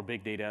for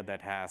big data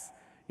that has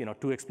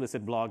 2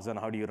 explicit blogs on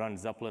how do you run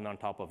Zeppelin on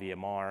top of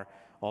EMR,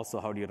 also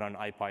how do you run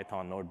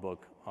IPython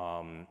notebook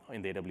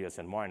in the AWS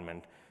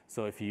environment.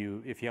 So if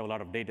you have a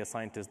lot of data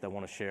scientists that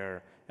want to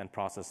share and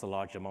process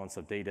large amounts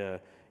of data,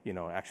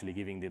 actually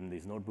giving them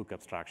these notebook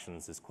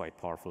abstractions is quite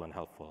powerful and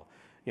helpful.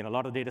 A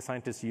lot of data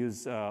scientists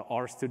use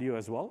RStudio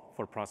as well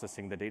for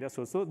processing the data.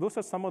 So those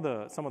are some of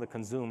the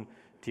consume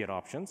tier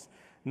options.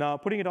 Now,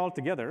 putting it all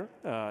together,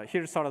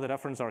 here's sort of the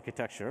reference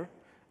architecture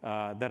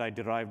that I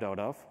derived out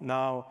of.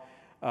 Now,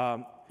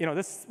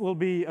 this will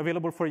be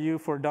available for you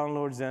for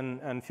downloads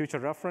and future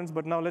reference.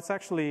 But now let's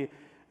actually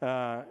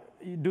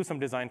do some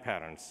design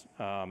patterns.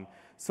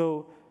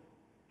 So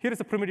here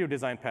is a primitive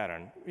design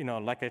pattern.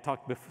 Like I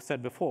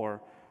said before,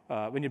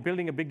 when you're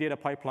building a big data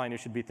pipeline, you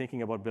should be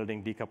thinking about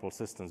building decoupled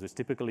systems, which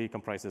typically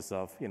comprises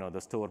of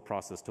the store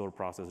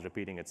process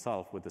repeating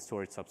itself with the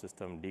storage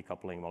subsystem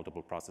decoupling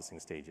multiple processing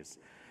stages.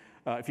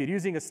 If you're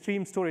using a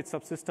stream storage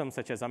subsystem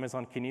such as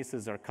Amazon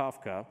Kinesis or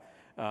Kafka,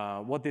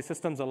 what these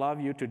systems allow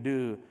you to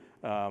do,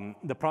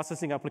 the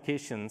processing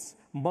applications,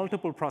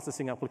 multiple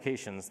processing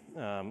applications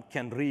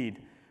can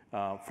read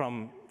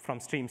from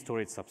stream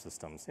storage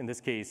subsystems. In this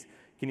case,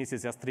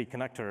 Kinesis S3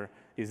 connector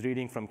is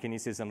reading from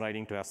Kinesis and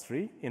writing to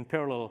S3. In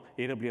parallel,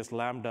 AWS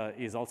Lambda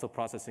is also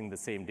processing the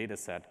same data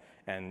set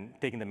and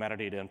taking the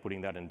metadata and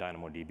putting that in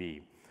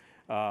DynamoDB.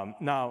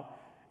 Now,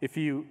 if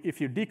you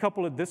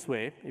decouple it this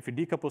way, if you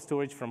decouple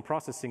storage from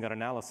processing or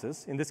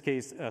analysis, in this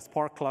case, a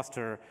Spark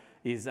cluster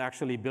is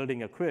actually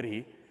building a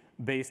query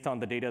based on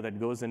the data that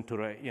goes into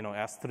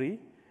S3.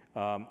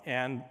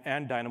 and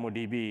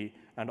DynamoDB,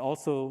 and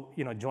also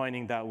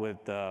joining that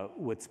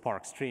with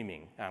Spark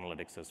streaming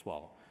analytics as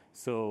well.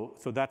 So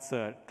that's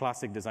a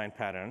classic design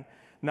pattern.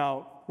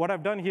 Now, what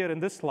I've done here in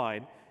this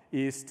slide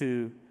is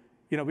to,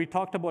 we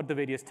talked about the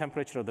various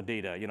temperature of the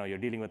data. You're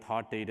dealing with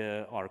hot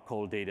data or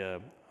cold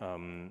data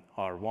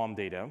or warm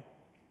data.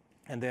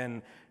 And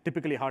then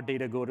typically hot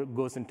data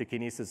goes into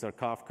Kinesis or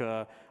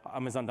Kafka.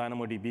 Amazon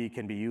DynamoDB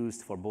can be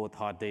used for both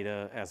hot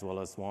data as well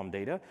as warm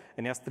data.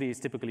 And S3 is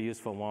typically used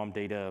for warm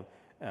data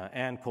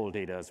and cold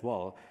data as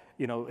well.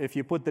 If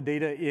you put the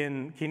data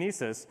in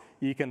Kinesis,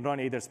 you can run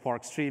either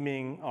Spark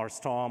Streaming or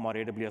Storm or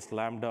AWS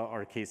Lambda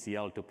or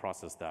KCL to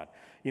process that.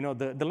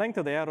 The length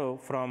of the arrow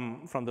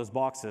from those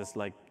boxes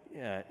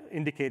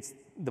indicates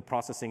the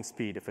processing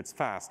speed. If it's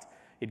fast,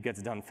 it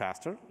gets done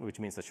faster, which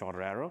means a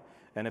shorter arrow.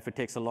 And if it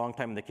takes a long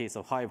time, in the case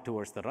of Hive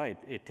towards the right,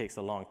 it takes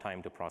a long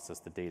time to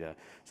process the data.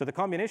 So the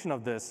combination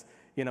of this,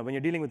 when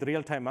you're dealing with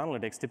real-time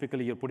analytics,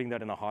 typically you're putting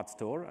that in a hot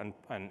store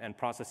and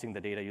processing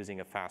the data using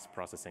a fast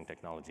processing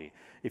technology.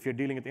 If you're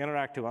dealing with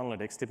interactive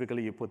analytics,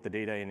 typically you put the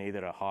data in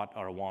either a hot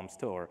or a warm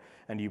store,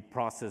 and you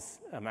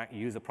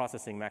use a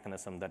processing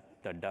mechanism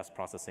that does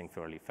processing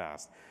fairly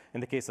fast.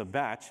 In the case of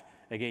batch,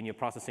 again, your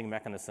processing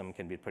mechanism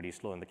can be pretty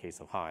slow in the case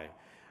of Hive.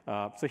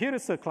 So here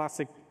is a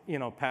classic,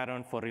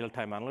 pattern for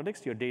real-time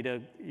analytics. Your data,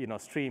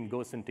 stream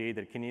goes into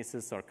either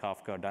Kinesis or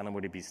Kafka or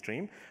DynamoDB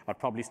stream. I'll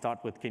probably start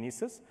with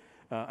Kinesis.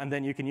 And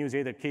then you can use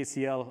either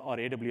KCL or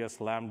AWS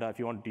Lambda. If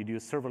you want to do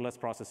serverless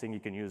processing, you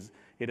can use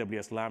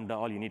AWS Lambda.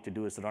 All you need to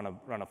do is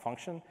run a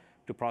function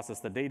to process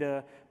the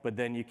data. But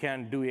then you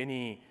can't do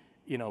any,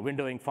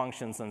 windowing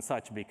functions and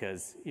such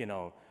because,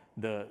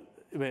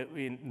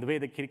 the way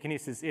the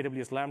Kinesis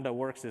AWS Lambda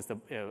works is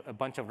a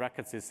bunch of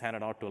records is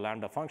handed out to a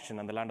Lambda function,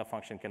 and the Lambda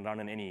function can run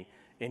in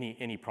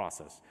any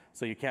process.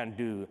 So you can't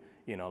do,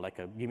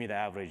 give me the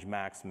average,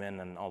 max, min,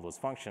 and all those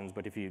functions.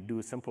 But if you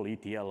do simple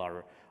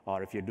ETL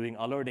or if you're doing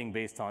alerting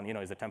based on,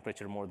 is the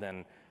temperature more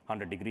than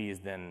 100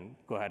 degrees, then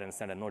go ahead and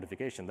send a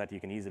notification that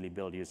you can easily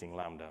build using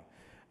Lambda.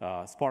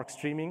 Spark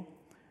streaming.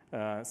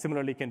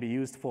 Similarly, can be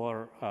used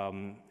for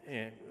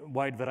a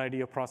wide variety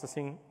of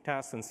processing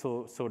tasks, and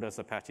so does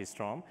Apache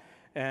Storm.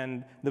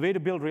 And the way to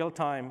build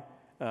real-time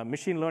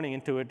machine learning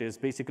into it is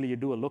basically you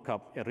do a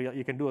lookup.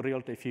 You can do a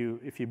real. If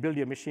you build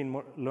your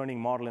machine learning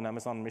model in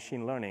Amazon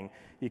Machine Learning,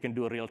 you can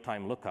do a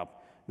real-time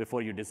lookup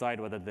before you decide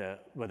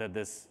whether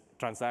this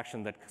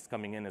transaction that's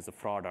coming in is a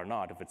fraud or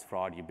not. If it's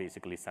fraud, you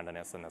basically send an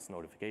SMS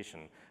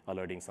notification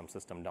alerting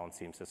some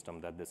downstream system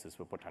that this is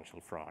a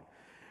potential fraud.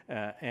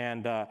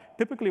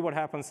 Typically what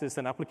happens is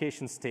an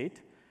application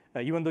state,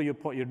 even though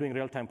you're doing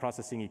real-time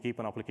processing, you keep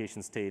an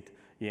application state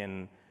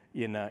in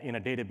a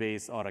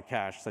database or a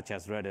cache, such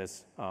as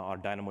Redis or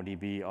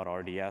DynamoDB or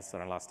RDS or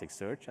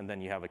Elasticsearch, and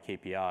then you have a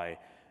KPI.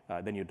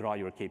 Then you draw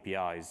your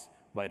KPIs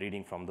by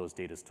reading from those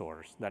data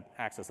stores. That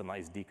acts as a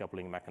nice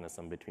decoupling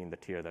mechanism between the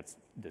tier that's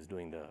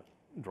doing the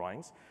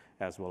drawings,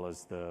 as well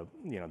as the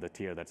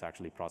tier that's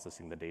actually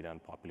processing the data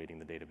and populating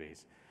the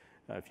database,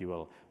 if you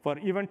will. For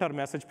event or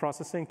message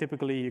processing,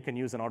 typically you can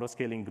use an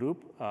auto-scaling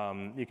group.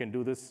 You can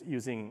do this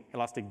using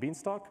Elastic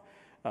Beanstalk.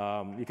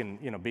 You can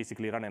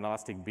basically run an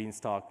Elastic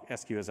Beanstalk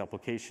SQS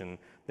application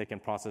that can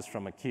process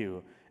from a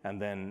queue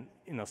and then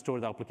store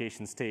the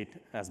application state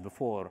as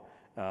before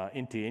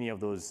into any of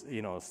those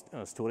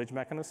storage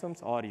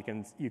mechanisms, or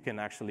you can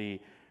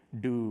actually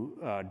do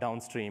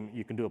downstream.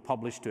 You can do a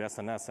publish to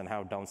SNS and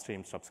have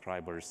downstream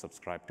subscribers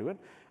subscribe to it.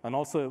 And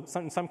also,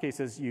 in some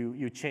cases,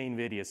 you chain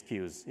various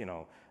queues.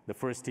 The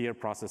first tier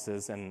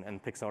processes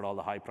and picks out all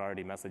the high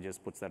priority messages,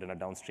 puts that in a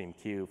downstream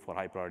queue for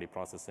high priority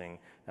processing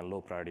and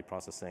low priority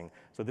processing.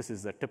 So this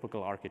is a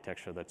typical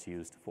architecture that's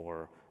used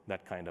for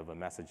that kind of a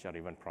message or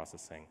event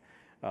processing.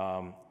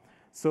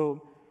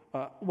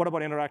 What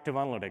about interactive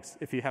analytics?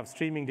 If you have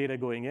streaming data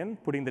going in,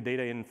 putting the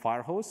data in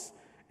Firehose,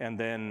 and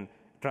then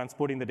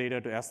transporting the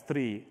data to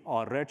S3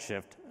 or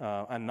Redshift,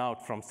 and now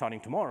from starting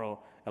tomorrow,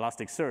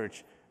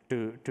 Elasticsearch,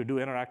 to do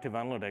interactive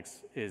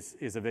analytics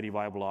is a very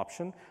viable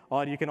option.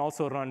 Or you can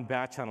also run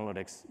batch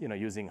analytics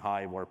using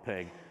Hive or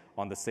Pig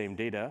on the same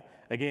data.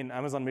 Again,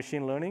 Amazon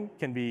Machine Learning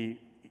can be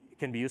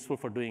useful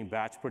for doing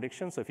batch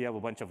predictions. So if you have a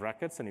bunch of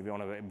records and if you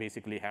want to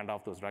basically hand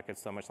off those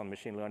records to Amazon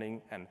Machine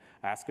Learning and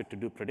ask it to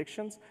do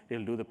predictions,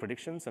 it'll do the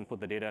predictions and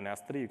put the data in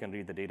S3. You can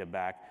read the data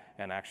back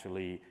and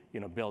actually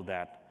build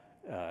that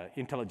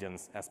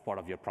intelligence as part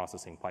of your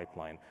processing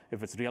pipeline.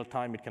 If it's real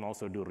time, it can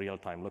also do real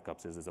time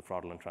lookups. Is this a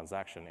fraudulent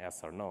transaction? Yes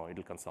or no?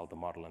 It'll consult the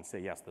model and say,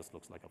 yes, this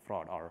looks like a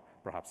fraud, or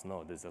perhaps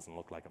no, this doesn't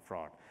look like a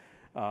fraud.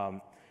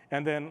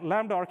 And then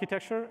Lambda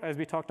architecture, as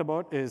we talked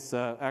about, is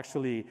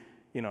actually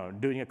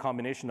doing a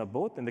combination of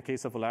both. In the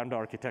case of a Lambda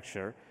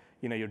architecture,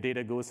 your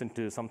data goes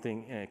into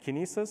something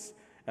Kinesis,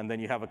 and then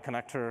you have a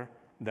connector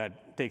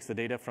that takes the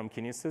data from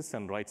Kinesis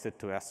and writes it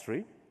to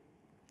S3.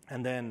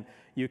 And then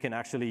you can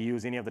actually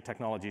use any of the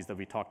technologies that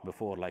we talked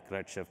before, like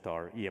Redshift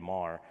or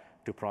EMR,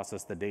 to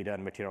process the data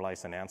and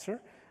materialize an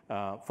answer.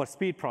 For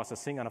speed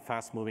processing on a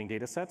fast-moving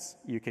data sets,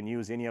 you can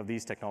use any of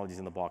these technologies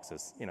in the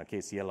boxes,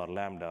 KCL or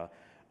Lambda.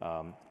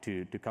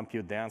 to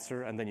compute the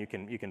answer, and then you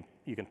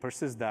can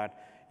persist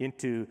that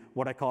into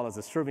what I call as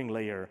a serving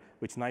layer,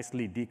 which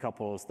nicely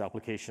decouples the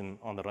application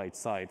on the right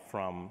side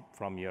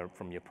from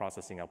your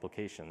processing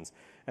applications.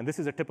 And this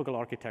is a typical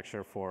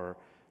architecture for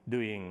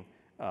doing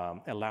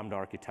a Lambda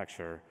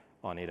architecture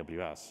on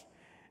AWS.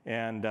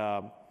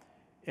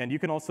 And you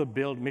can also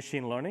build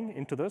machine learning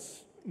into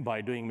this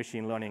by doing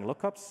machine learning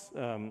lookups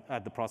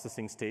at the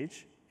processing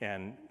stage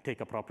and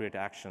take appropriate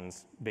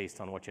actions based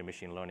on what your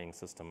machine learning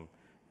system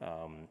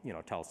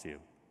tells you.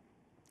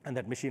 And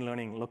that machine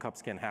learning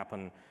lookups can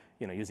happen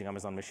using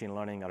Amazon Machine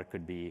Learning, or it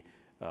could be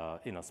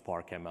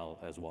Spark ML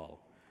as well.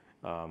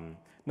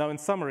 Now, in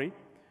summary,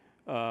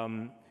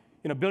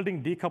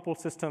 building decoupled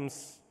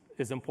systems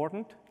is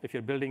important. If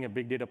you're building a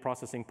big data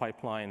processing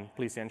pipeline,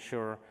 please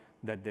ensure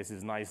that this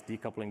is nice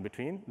decoupling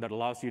between that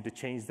allows you to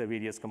change the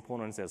various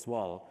components as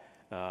well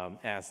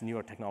as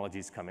newer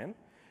technologies come in.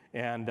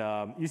 And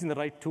using the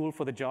right tool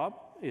for the job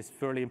is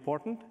fairly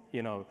important.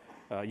 You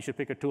should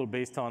pick a tool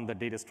based on the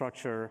data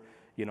structure,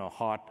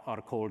 hot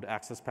or cold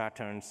access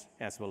patterns,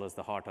 as well as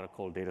the hot or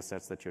cold data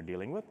sets that you're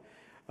dealing with.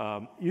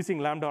 Using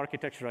Lambda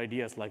architecture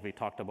ideas like we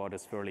talked about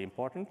is fairly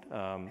important.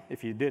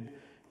 If you did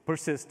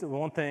persist,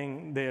 one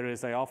thing there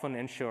is I often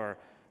ensure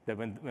that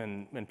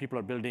when people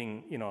are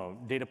building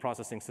data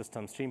processing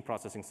systems, stream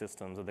processing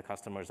systems, that the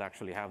customers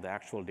actually have the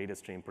actual data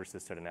stream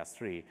persisted in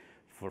S3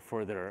 for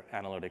further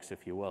analytics,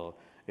 if you will,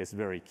 is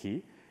very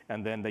key.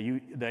 And then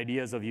the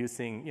ideas of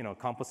using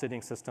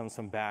compositing systems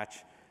from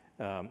batch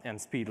and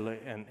speed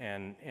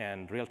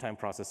and real-time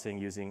processing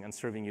using a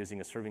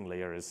serving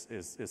layer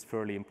is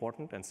fairly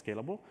important and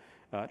scalable.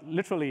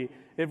 Literally,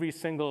 every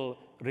single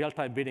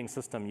real-time bidding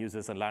system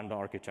uses a Lambda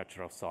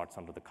architecture of sorts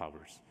under the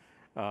covers.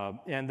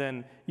 And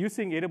then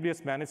using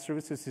AWS managed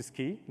services is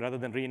key. Rather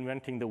than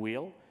reinventing the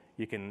wheel,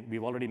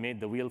 we've already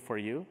made the wheel for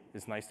you.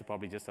 It's nice to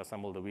probably just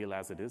assemble the wheel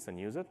as it is and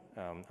use it,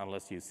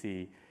 unless you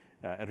see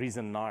a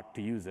reason not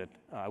to use it.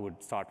 I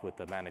would start with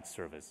a managed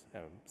service,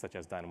 such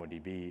as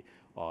DynamoDB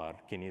or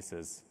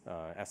Kinesis,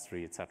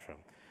 S3, et cetera.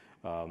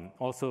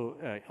 Also,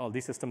 all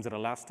these systems are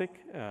elastic,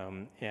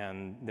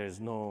 and there's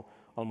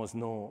almost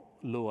no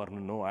low or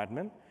no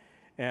admin.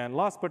 And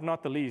last but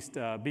not the least,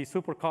 be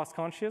super cost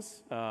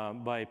conscious.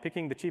 By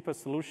picking the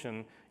cheapest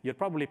solution, you're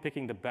probably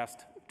picking the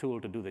best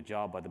tool to do the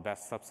job or the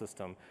best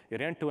subsystem.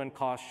 Your end-to-end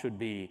cost should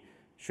be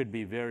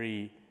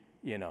very,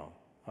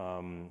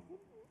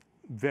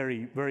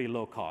 very, very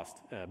low cost.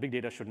 Big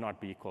data should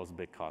not be equals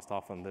big cost.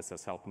 Often this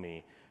has helped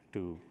me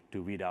to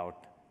weed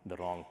out the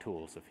wrong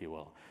tools, if you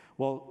will.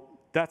 Well,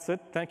 that's it.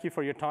 Thank you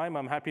for your time.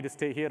 I'm happy to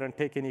stay here and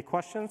take any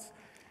questions,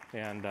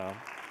 and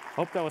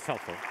hope that was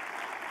helpful.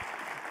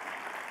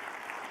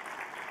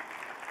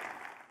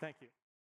 Thank you.